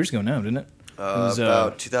quite a few years ago now, didn't it? It was,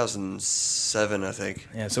 About 2007, I think.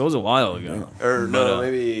 yeah, so it was a while ago. Or But, no,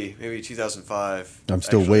 maybe 2005. I'm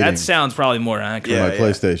still Actually. waiting That sounds probably more for accurate. Yeah, my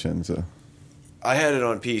PlayStation. So I had it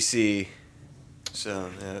on PC. So,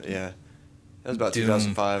 yeah. That was about Doom.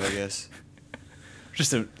 2005, I guess.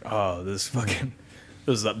 Just this fucking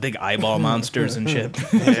those big eyeball monsters and shit.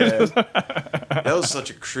 Yeah. That was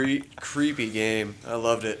such a creepy game. I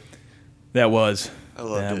loved it. That was. I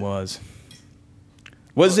loved it.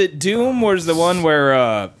 Was it Doom or was the one where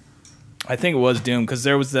I think it was Doom because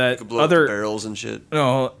there was that You could blow up the barrels and shit.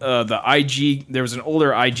 No, the IG. There was an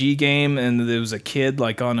older IG game, and there was a kid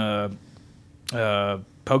like on a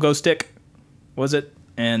pogo stick, was it?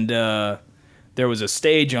 And there was a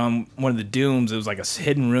stage on one of the Dooms. It was like a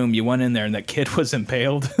hidden room. You went in there, and that kid was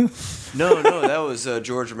impaled. No, that was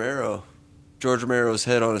George Romero. George Romero's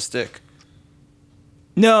head on a stick.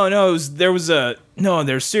 No,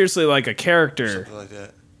 there's seriously like a character. Something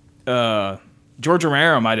like that. George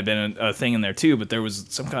Romero might have been a thing in there too, but there was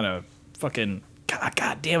some kind of fucking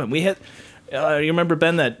God damn it. We had you remember,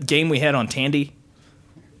 Ben, that game we had on Tandy?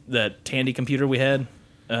 That Tandy computer we had?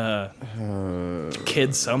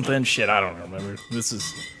 Kid something? Shit, I don't remember. This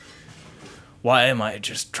is why am I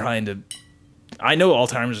just trying to I know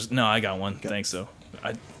Alzheimer's. No, I got one. Thanks though.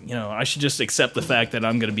 I should just accept the fact that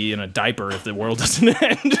I'm going to be in a diaper if the world doesn't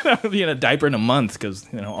end. I'll be in a diaper in a month because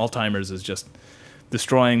Alzheimer's is just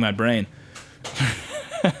destroying my brain.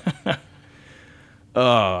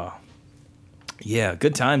 Yeah,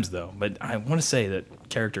 good times though. But I want to say that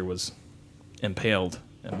character was impaled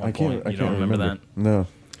at one point. You don't remember that? No,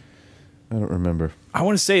 I don't remember. I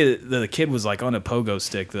want to say that the kid was like on a pogo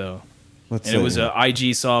stick though, Let's and see. it was a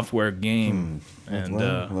IG software game, and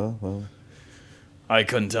well. I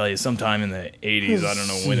couldn't tell you. Sometime in the 80s. I don't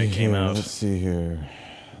know when it came out. Let's see here.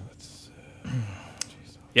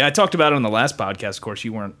 Yeah, I talked about it on the last podcast. Of course,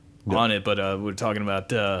 you weren't on it, but we were talking about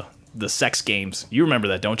the sex games. You remember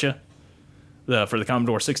that, don't you? for the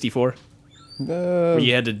Commodore 64? Where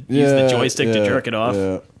you had to use the joystick to jerk it off?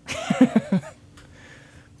 Yeah.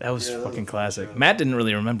 That was fucking classic. Matt didn't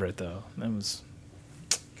really remember it, though. That was...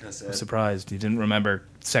 Kind of sad. I'm surprised he didn't remember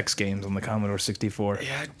sex games on the Commodore 64.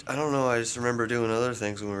 Yeah, I don't know. I just remember doing other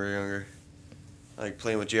things when we were younger. Like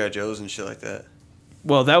playing with G.I. Joes and shit like that.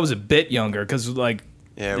 Well, that was a bit younger, because, like,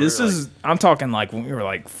 Yeah, I'm talking, like, when we were,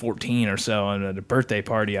 like, 14 or so, and at a birthday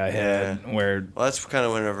party I had, where Well, that's kind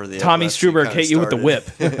of whenever the Tommy epilepsy Struberg kinda hit you with the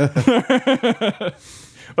started. whip.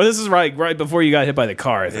 Well, this is right before you got hit by the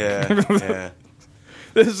car, I think. Yeah.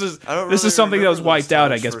 This is I don't this really is something that was remember wiped those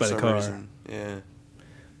out, I times guess, for by the some car. reason. Yeah.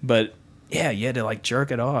 But yeah, you had to like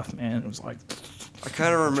jerk it off, man. It was like I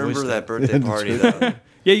kind of remember Joystick. that birthday party though.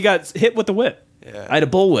 yeah, you got hit with the whip. Yeah. I had a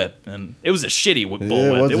bullwhip, and it was a shitty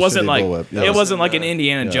bullwhip. was It a wasn't shitty like bullwhip, yeah. it wasn't like an Yeah.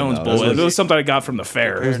 Indiana Jones no, bullwhip. this It was something I got from the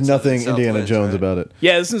fair. Compared- There's nothing South Indiana Winds, Jones right? about it.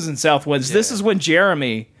 Yeah, this is in Southwinds. This Yeah. is when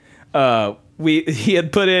Jeremy, he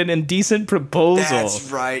had put in Indecent Proposal. That's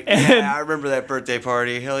right. And- Yeah, I remember that birthday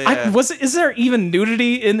party. Hell yeah. Is there even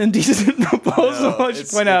nudity in Indecent Proposal? No, I should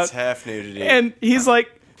it's, point out. it's half nudity. And he's like,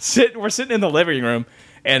 we're sitting in the living room,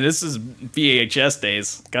 and this is VHS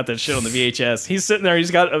days. Got that shit on the VHS. He's sitting there, he's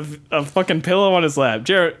got a fucking pillow on his lap.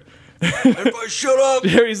 Everybody shut up.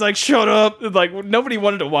 Jerry's like, shut up. Like, nobody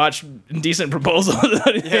wanted to watch Indecent Proposal.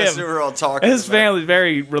 Yes, we were all talking. His about family's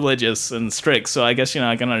very religious and strict, so I guess,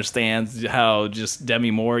 I can understand how just Demi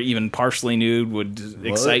Moore, even partially nude, would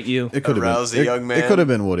excite you. It could have Arouse been a young man. It could have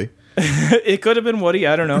been Woody. It could have been Woody,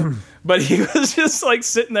 I don't know. But he was just like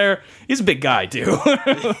sitting there. He's a big guy too.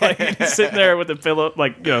 Like he's sitting there with a pillow,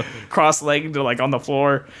 like, cross-legged, like on the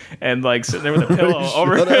floor, and like sitting there with a pillow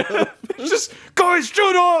over him. Just, guys,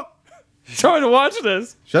 shut up! I'm trying to watch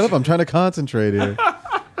this. Shut up! I'm trying to concentrate here.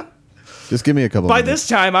 Just give me a couple. By minutes. this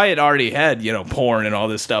time, I had already had, porn and all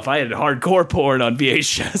this stuff. I had hardcore porn on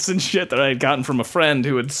VHS and shit that I had gotten from a friend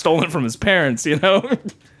who had stolen from his parents, we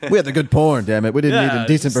had the good porn. Damn it! We didn't need a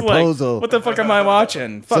decent just like, proposal. what the fuck am I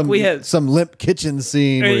watching? Fuck, we had some limp kitchen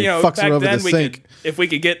scene where he fucks back her over then the sink. if we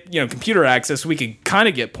could get computer access, we could kind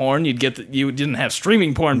of get porn. You didn't have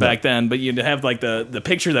streaming porn back then, but you'd have like the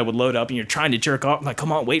picture that would load up, and you're trying to jerk off. I'm like,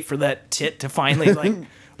 come on, wait for that tit to finally like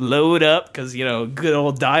load up, because good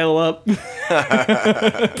old dial up.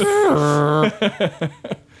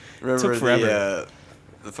 Remember Took forever.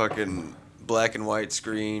 the fucking black and white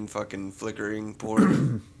screen, fucking flickering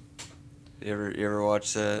porn. You ever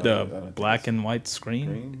watch that? The black and white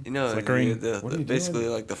screen, Flickering. flickering. Basically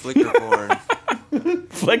like the flicker porn.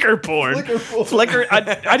 Flickr porn. Flickr.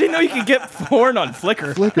 I didn't know you could get porn on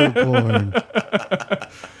Flickr. Flickr porn.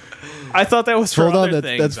 I thought that was for Hold on, other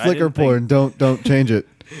that's things. I Flickr didn't porn. Don't change it.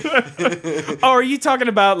 Oh, are you talking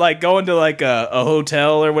about like going to like a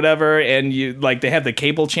hotel or whatever, and you like they have the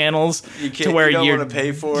cable channels to where you don't you're- want to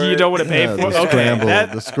pay for it. You don't want to pay Yeah, for it. the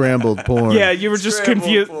Okay, the scrambled porn. yeah, you were just Scrambled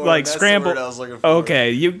confused, porn, like that's the scrambled. word I was looking for.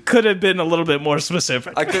 Okay, you could have been a little bit more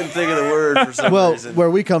specific. I couldn't think of the word for some Well, reason. where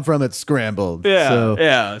we come from, it's scrambled. Yeah, So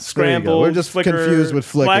yeah, scrambled. We're just Flickr, confused with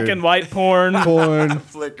Flickr. black and white porn. porn.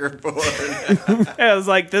 Flicker porn. Yeah, it was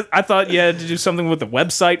like this, I thought you had to do something with the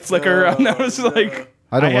website Flickr. And I was like,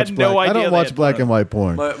 I don't had watch no black. I idea don't they watch had black porn. and white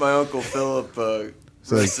porn. my uncle Philip. So,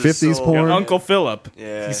 like, rest his 50s soul. porn? Uncle Philip.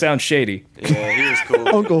 Yeah. He sounds shady. Yeah, he was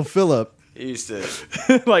cool. Uncle Philip. He used to.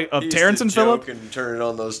 Like of He used Terrence to and Philip. joke and turn it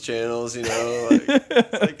on those channels. Like,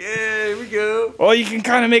 it's like, yeah, here we go. Oh, you can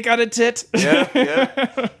kind of make out a tit.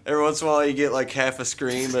 Yeah. Every once in a while, you get like half a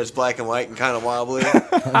screen, but it's black and white and kind of wobbly.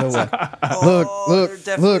 Oh, Look, they're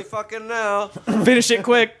definitely look. fucking now. Finish it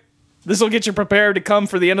quick. This will get you prepared to come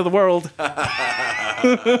for the end of the world.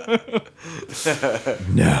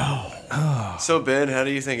 So Ben, how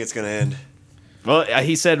do you think it's gonna end? Well,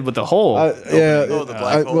 he said with the hole. Yeah, Oh, the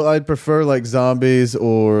black hole. well, I'd prefer like zombies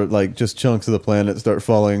or like just chunks of the planet start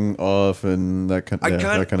falling off and that kind of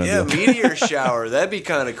deal. Meteor shower. That'd be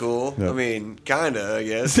kind of cool. Yeah. I mean, kinda, I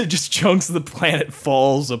guess. just chunks of the planet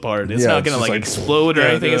falls apart. It's Yeah, not it's gonna just like explode or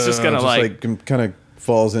anything. It's just gonna like kind of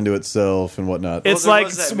falls into itself and whatnot. It's Well, there like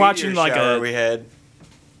was that watching meteor like shower a we had.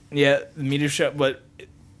 yeah the meteor shower. But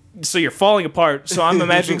so you're falling apart. So I'm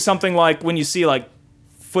imagining something like when you see like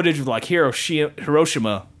footage of like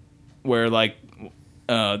Hiroshima, where like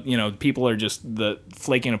people are just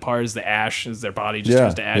flaking apart as the ash, as their body just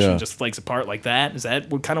turns to ash and just flakes apart like that. Is that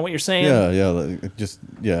kind of what you're saying?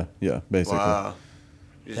 yeah, basically. Wow.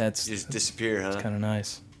 That's Just disappear, huh? kind of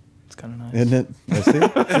nice. It's kind of nice. Isn't it? I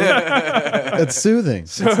see? It's soothing.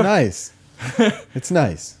 It's nice. It's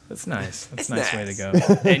nice. That's nice. That's It's a nice way to nice.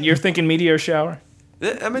 go. And you're thinking meteor shower? I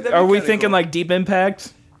mean, that'd Are be we kinda thinking cool. like Deep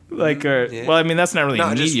Impact? Like, well, I mean, that's not really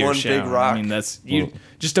Not a just meteor one shower. big rock. I mean, that's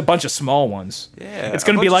just a bunch of small ones. Yeah, it's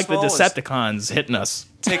going a to be bunch like of the small ones. Decepticons hitting us.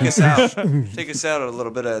 Take us out. Take us out a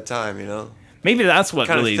little bit at a time, you know? Maybe that's what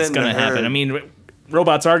Kinda really is thin going to to happen. herd. I mean,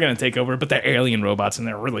 robots are going to take over, but they're alien robots, and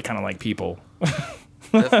they're really kind of like people.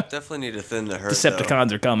 Definitely need to thin the herd.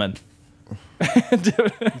 Decepticons are coming.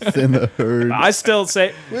 Thin the herd. I still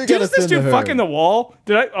say, We dude, gotta is this thin the dude herd. fucking the wall?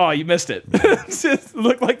 Did I? Oh, you missed it. It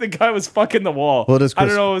looked like the guy was fucking the wall. Well, it is I don't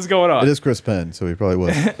Chris- know what was going on. It is Chris Penn, so he probably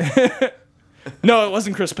was. No, it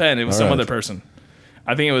wasn't Chris Penn. It was All some right. other person.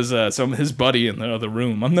 I think it was his buddy in the other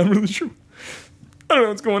room. I'm not really sure. I don't know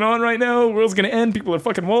what's going on right now. The world's gonna end. People are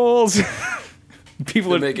fucking walls.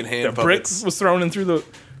 People They're are making hand the bricks puppets. was thrown in through the.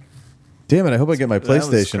 Damn it! I hope I get my was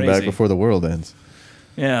PlayStation back crazy. before the world ends.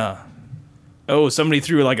 Yeah. Oh, somebody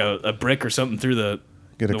threw like a brick or something through the.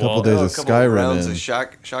 Get a The couple wall. days Oh, a of couple Skyrim rounds in. of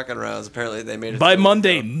shotgun rounds. Apparently, they made it By through.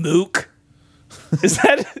 Monday, Mook. Is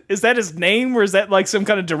that his name, or is that like some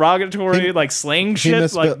kind of derogatory like slang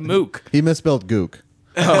shit like Mook? He misspelled gook.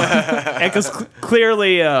 Because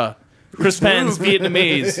clearly, Chris Penn's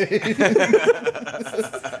Vietnamese.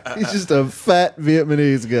 He's just a fat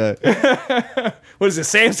Vietnamese guy. What is it,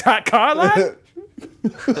 Sam's Hot Car Lot?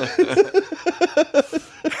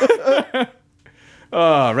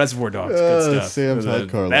 Oh, Reservoir Dogs, good stuff. Sam's Hot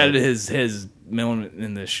Car Lot. That is his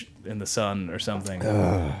Million in the Sun or something.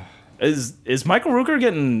 Is Michael Rooker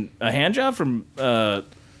getting a hand job from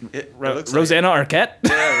It looks like- Rosanna Arquette?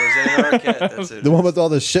 Yeah, Rosanna Arquette. That's it. The one with all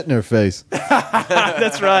the shit in her face.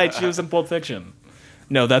 That's right. She was in Pulp Fiction.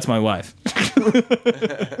 No, that's my wife.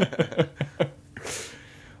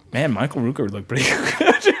 Man, Michael Rooker would look pretty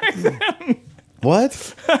good. What?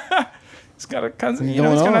 He's got a kind of, What's he's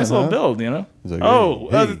got a going nice on, little huh? build, you know. He's like, Oh,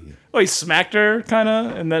 hey. he smacked her, kind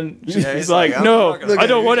of, and then he's he's like, like, I'm "No, not gonna I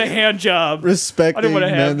don't do want a it." hand job." I Respecting didn't wanna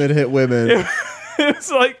have- men that hit women.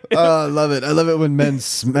 It's like it Oh, I love it. I love it when men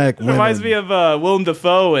smack women. reminds me of Willem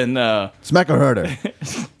Dafoe and Smack or hurt her.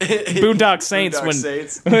 Boondock Saints Boondock when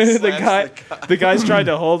Saints. the Slaps guy the guy's trying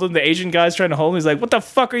to hold him, the Asian guy's trying to hold him. He's like, "What the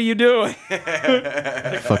fuck are you doing?" Fucking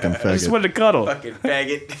I just faggot. wanted to cuddle. Fucking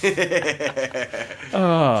faggot.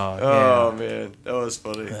 Oh, Oh man, that was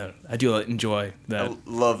funny. yeah. I do enjoy that. I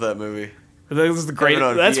love that movie. That was the great. Have it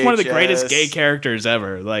on That's one of the greatest VHS. gay characters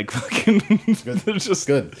ever. Like fucking, they're just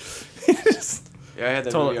Good. Yeah, I had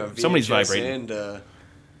that Totally- movie on VHS somebody's vibrating. and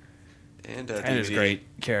That is a DVD. great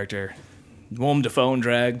character. Willem Dafoe in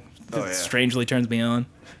drag. Oh, yeah. Strangely turns me on.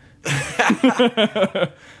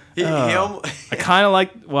 He almo- I kind of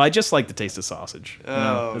like. Well, I just like the taste of sausage. You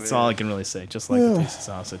know? Oh, That's man. all I can really say. Just like the taste of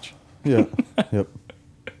sausage. Yeah. Yep.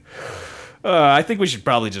 I think we should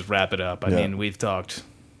probably just wrap it up. I Yeah. mean, we've talked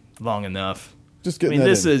long enough. Just I getting mean, that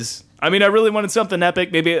this in. is. I mean, I really wanted something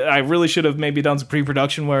epic. Maybe I really should have maybe done some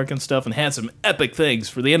pre-production work and stuff and had some epic things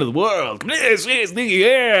for the end of the world. This is the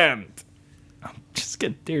end. I'm just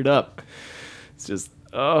getting teared up. It's just,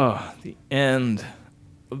 the end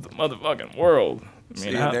of the motherfucking world. I See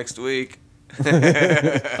mean, you how- next week.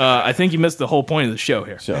 I think you missed the whole point of the show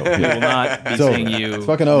here. Show. We will not be It's over. seeing you It's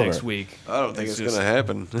fucking over. next week. I don't think it's just- gonna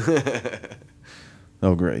happen.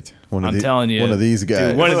 Oh, great. I'm telling you. One of these guys.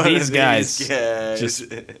 Dude, one of One these guys. Just-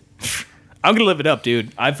 I'm gonna live it up,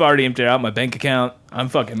 dude. I've already emptied out my bank account. I'm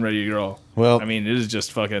fucking ready to roll. Well, I mean, it is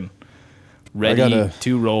just fucking ready gotta-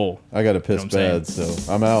 to roll. I got to piss You know what I'm bad,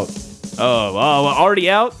 so I'm out. Oh, already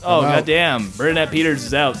out? Oh, I'm out. goddamn. Bernadette Peters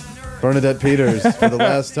is out. Bernadette Peters for the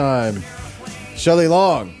last time. Shelley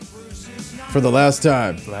Long for the last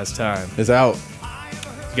time Last time. is out.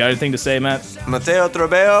 You got anything to say, Matt? Mateo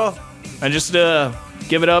Trabeo. And just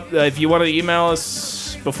give it up. If you want to email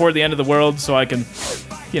us before the end of the world so I can,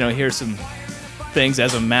 hear some things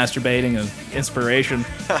as I'm masturbating and inspiration,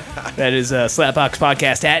 that is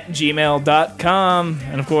slapboxpodcast@gmail.com.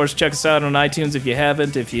 And, of course, check us out on iTunes if you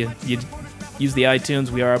haven't. If you use the iTunes,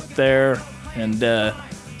 we are up there. And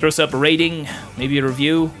throw us up a rating, maybe a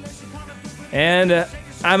review. And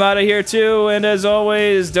I'm out of here, too. And as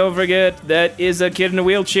always, don't forget, that is a kid in a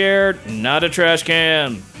wheelchair, not a trash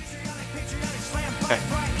can.